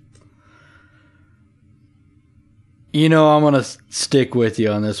 you know, I'm gonna stick with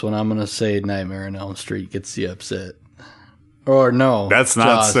you on this one. I'm gonna say Nightmare on Elm Street gets the upset. Or no, that's not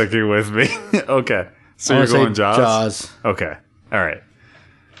Jaws. Sticking with me. Okay, so you're going Jaws. Jaws. Okay, all right.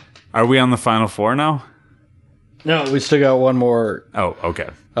 Are we on the Final Four now? No, we still got one more. Oh, okay.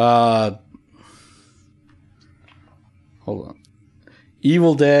 Hold on.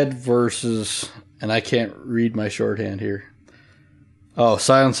 Evil Dead versus, and I can't read my shorthand here. Oh,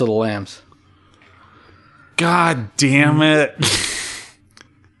 Silence of the Lambs. God damn it.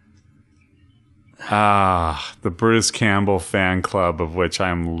 The Bruce Campbell fan club, of which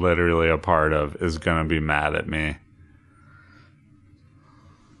I'm literally a part of, is going to be mad at me.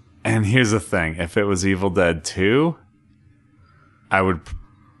 And here's the thing. If it was Evil Dead 2, I would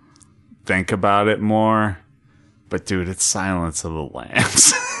think about it more. But, dude, it's Silence of the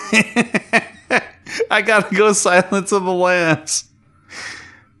Lambs. I gotta go Silence of the Lambs.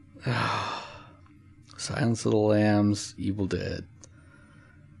 Silence of the Lambs, Evil Dead.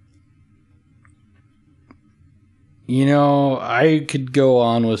 You know, I could go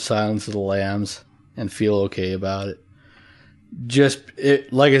on with Silence of the Lambs and feel okay about it. Just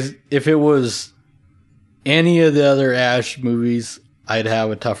if it was any of the other Ash movies, I'd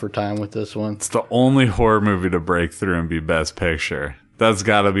have a tougher time with this one. It's the only horror movie to break through and be Best Picture. That's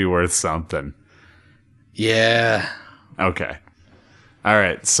got to be worth something. Yeah. Okay. All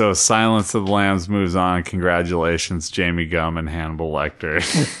right. So Silence of the Lambs moves on. Congratulations, Jamie Gumb and Hannibal Lecter.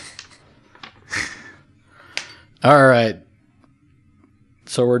 All right.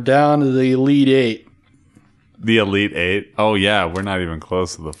 So we're down to the Elite Eight. The Elite Eight? Oh, yeah. We're not even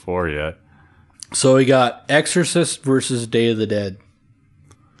close to the 4 yet. So we got Exorcist versus Day of the Dead.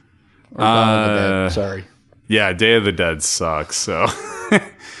 Or Dawn of the Dead, sorry. Yeah, Day of the Dead sucks, so...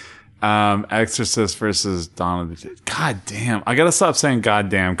 Exorcist versus Dawn of the Dead. God damn. I gotta stop saying god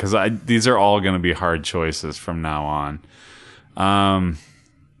damn, because these are all going to be hard choices from now on.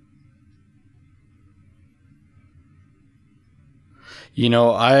 You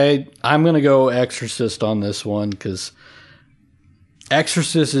know, I'm going to go Exorcist on this one because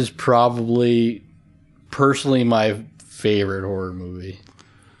Exorcist is probably personally my favorite horror movie.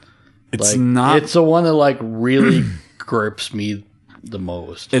 It's not. It's the one that like really grips me the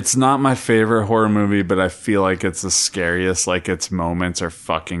most. It's not my favorite horror movie, but I feel like it's the scariest. Like its moments are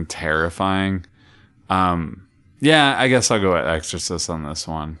fucking terrifying. Yeah, I guess I'll go at Exorcist on this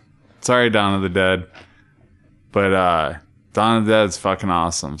one. Sorry, Dawn of the Dead, but Dawn of the Dead's fucking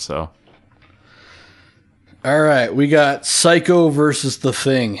awesome. So, all right, we got Psycho versus The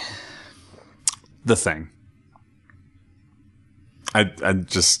Thing. The Thing. I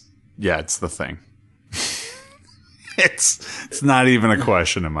just it's The Thing. It's not even a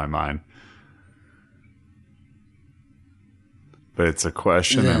question in my mind. But it's a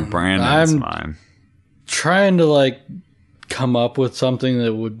question in Brandon's mind. Trying to like come up with something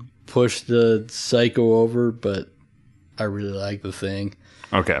that would push the Psycho over, but I really like The Thing.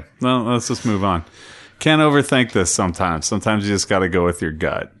 Okay. Well, let's just move on. Can't overthink this sometimes. Sometimes you just got to go with your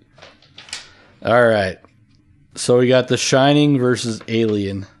gut. All right. So we got The Shining versus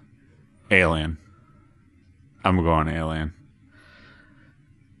Alien. Alien. I'm going Alien.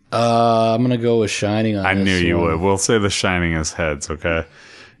 I'm going to go with Shining on I this knew you one. would. We'll say The Shining is heads, okay?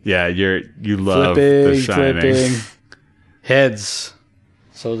 Yeah, you love The Shining. Flipping. Heads.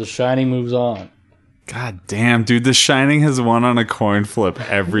 So The Shining moves on. God damn, dude. The Shining has won on a coin flip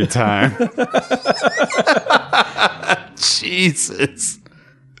every time. Jesus.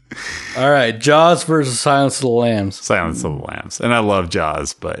 All right. Jaws versus Silence of the Lambs. Silence of the Lambs. And I love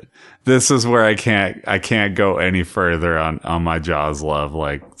Jaws, but this is where I can't go any further on my Jaws love.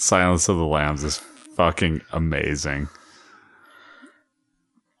 Like, Silence of the Lambs is fucking amazing.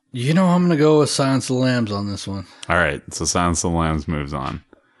 You know, I'm going to go with Silence of the Lambs on this one. All right. So Silence of the Lambs moves on.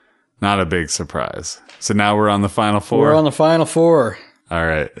 Not a big surprise. So now we're on the final 4. We're on the final 4. All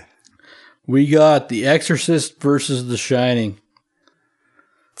right. We got The Exorcist versus The Shining.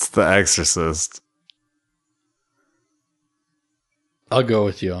 It's The Exorcist. I'll go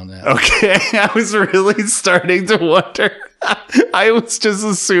with you on that. Okay. I was really starting to wonder. I was just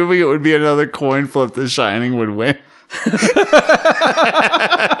assuming it would be another coin flip. The Shining would win.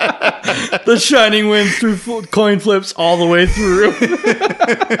 The Shining wins through coin flips all the way through.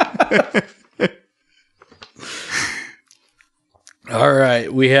 All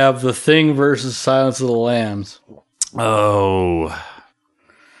right, we have The Thing versus Silence of the Lambs. Oh.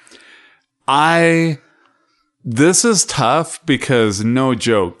 This is tough because, no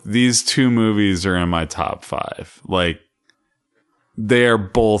joke, these two movies are in my top 5. Like, they are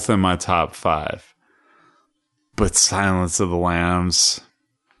both in my top 5. But Silence of the Lambs,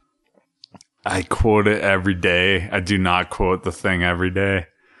 I quote it every day. I do not quote The Thing every day.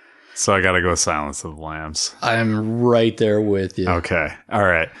 So I got to go Silence of the Lambs. I'm right there with you. Okay. All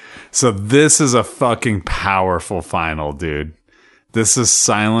right. So this is a fucking powerful final, dude. This is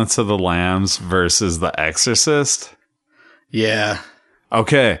Silence of the Lambs versus The Exorcist. Yeah.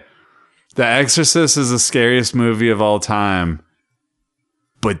 Okay. The Exorcist is the scariest movie of all time.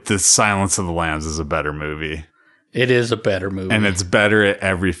 But The Silence of the Lambs is a better movie. It is a better movie. And it's better at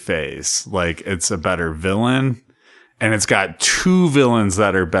every phase. Like, it's a better villain. And it's got 2 villains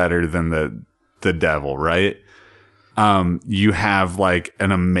that are better than the devil, right? You have, like,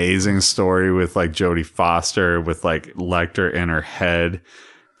 an amazing story with, like, Jodie Foster, with, like, Lecter in her head.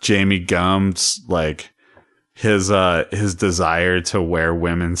 Jamie Gumb's, like, his desire to wear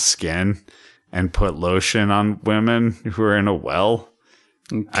women's skin and put lotion on women who are in a well.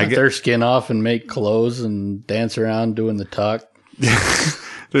 Cut their skin off and make clothes and dance around doing the tuck.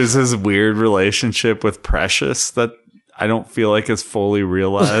 There's this weird relationship with Precious that I don't feel like is fully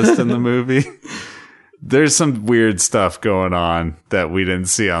realized in the movie. There's some weird stuff going on that we didn't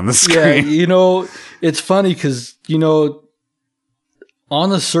see on the screen. Yeah, you know, it's funny because, you know, on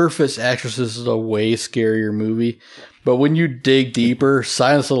the surface, Exorcist is a way scarier movie. But when you dig deeper,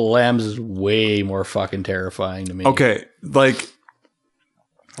 Silence of the Lambs is way more fucking terrifying to me. Okay, like,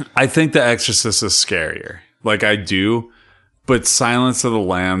 I think The Exorcist is scarier. Like, I do, but Silence of the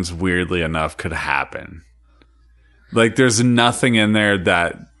Lambs, weirdly enough, could happen. Like, there's nothing in there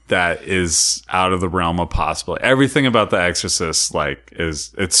that is out of the realm of possibility. Everything about The Exorcist, like,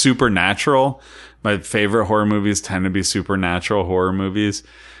 it's supernatural. My favorite horror movies tend to be supernatural horror movies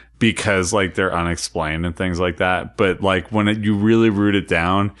because, like, they're unexplained and things like that. But, like, when you really root it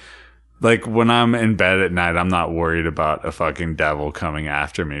down, like, when I'm in bed at night, I'm not worried about a fucking devil coming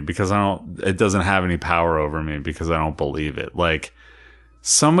after me because it doesn't have any power over me because I don't believe it. Like,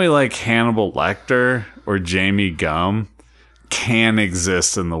 somebody like Hannibal Lecter or Jamie Gumb can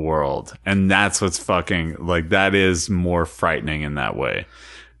exist in the world. And that's what's fucking, like, that is more frightening in that way.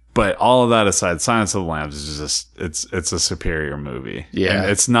 But all of that aside, Silence of the Lambs is just, it's a superior movie. Yeah. And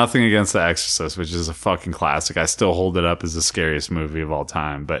it's nothing against The Exorcist, which is a fucking classic. I still hold it up as the scariest movie of all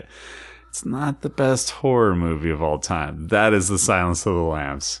time, but it's not the best horror movie of all time. That is The Silence of the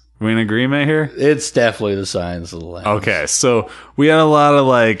Lambs. Are we in agreement here? It's definitely The Silence of the Lambs. Okay, so we had a lot of,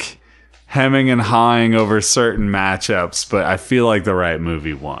 like, hemming and hawing over certain matchups, but I feel like the right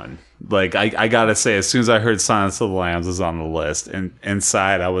movie won. Like, I gotta say, as soon as I heard Silence of the Lambs was on the list, and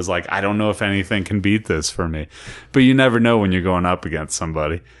inside I was like, I don't know if anything can beat this for me. But you never know when you're going up against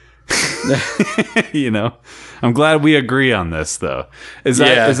somebody. You know? I'm glad we agree on this, though. Is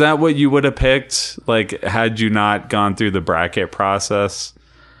that what you would have picked? Like, had you not gone through the bracket process?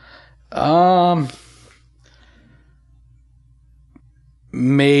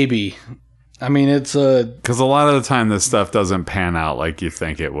 Maybe. I mean, it's because a lot of the time this stuff doesn't pan out like you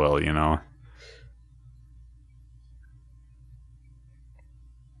think it will, you know?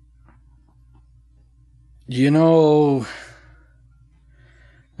 You know,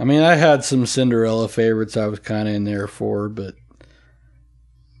 I mean, I had some Cinderella favorites I was kind of in there for, but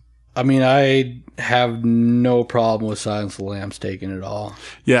I mean, I have no problem with Silence of the Lambs taking it all.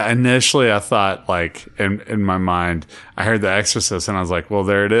 Yeah, initially I thought, like, in my mind, I heard The Exorcist and I was like, well,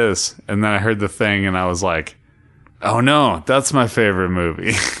 there it is. And then I heard The Thing and I was like, oh no, that's my favorite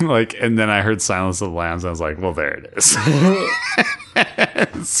movie. Like, and then I heard Silence of the Lambs and I was like, well, there it is.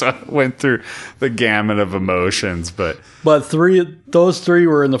 So I went through the gamut of emotions, but those three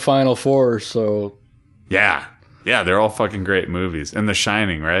were in the final four, so yeah, they're all fucking great movies. And The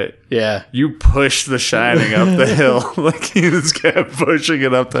Shining, right? Yeah. You pushed The Shining up the hill. Like, you just kept pushing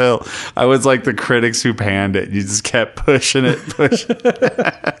it up the hill. I was like the critics who panned it. You just kept pushing it.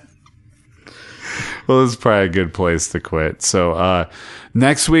 Well, this is probably a good place to quit. So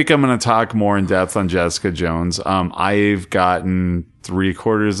next week, I'm going to talk more in depth on Jessica Jones. I've gotten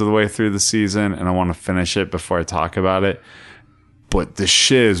 3/4 of the way through the season, and I want to finish it before I talk about it. But the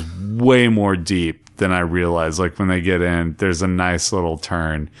shit is way more deep than I realized. Like, when they get in, there's a nice little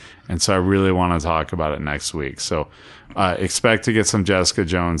turn. And so I really want to talk about it next week. So expect to get some Jessica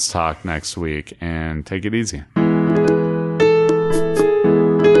Jones talk next week, and take it easy.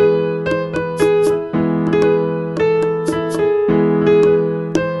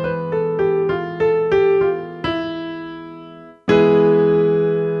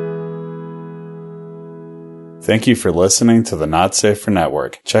 Thank you for listening to the Not Safer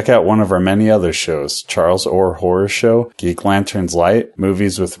Network. Check out one of our many other shows: Charles Orr Horror Show, Geek Lanterns Light,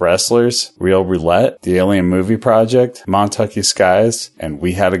 Movies with Wrestlers, Real Roulette, The Alien Movie Project, Montucky Skies, and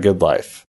We Had a Good Life.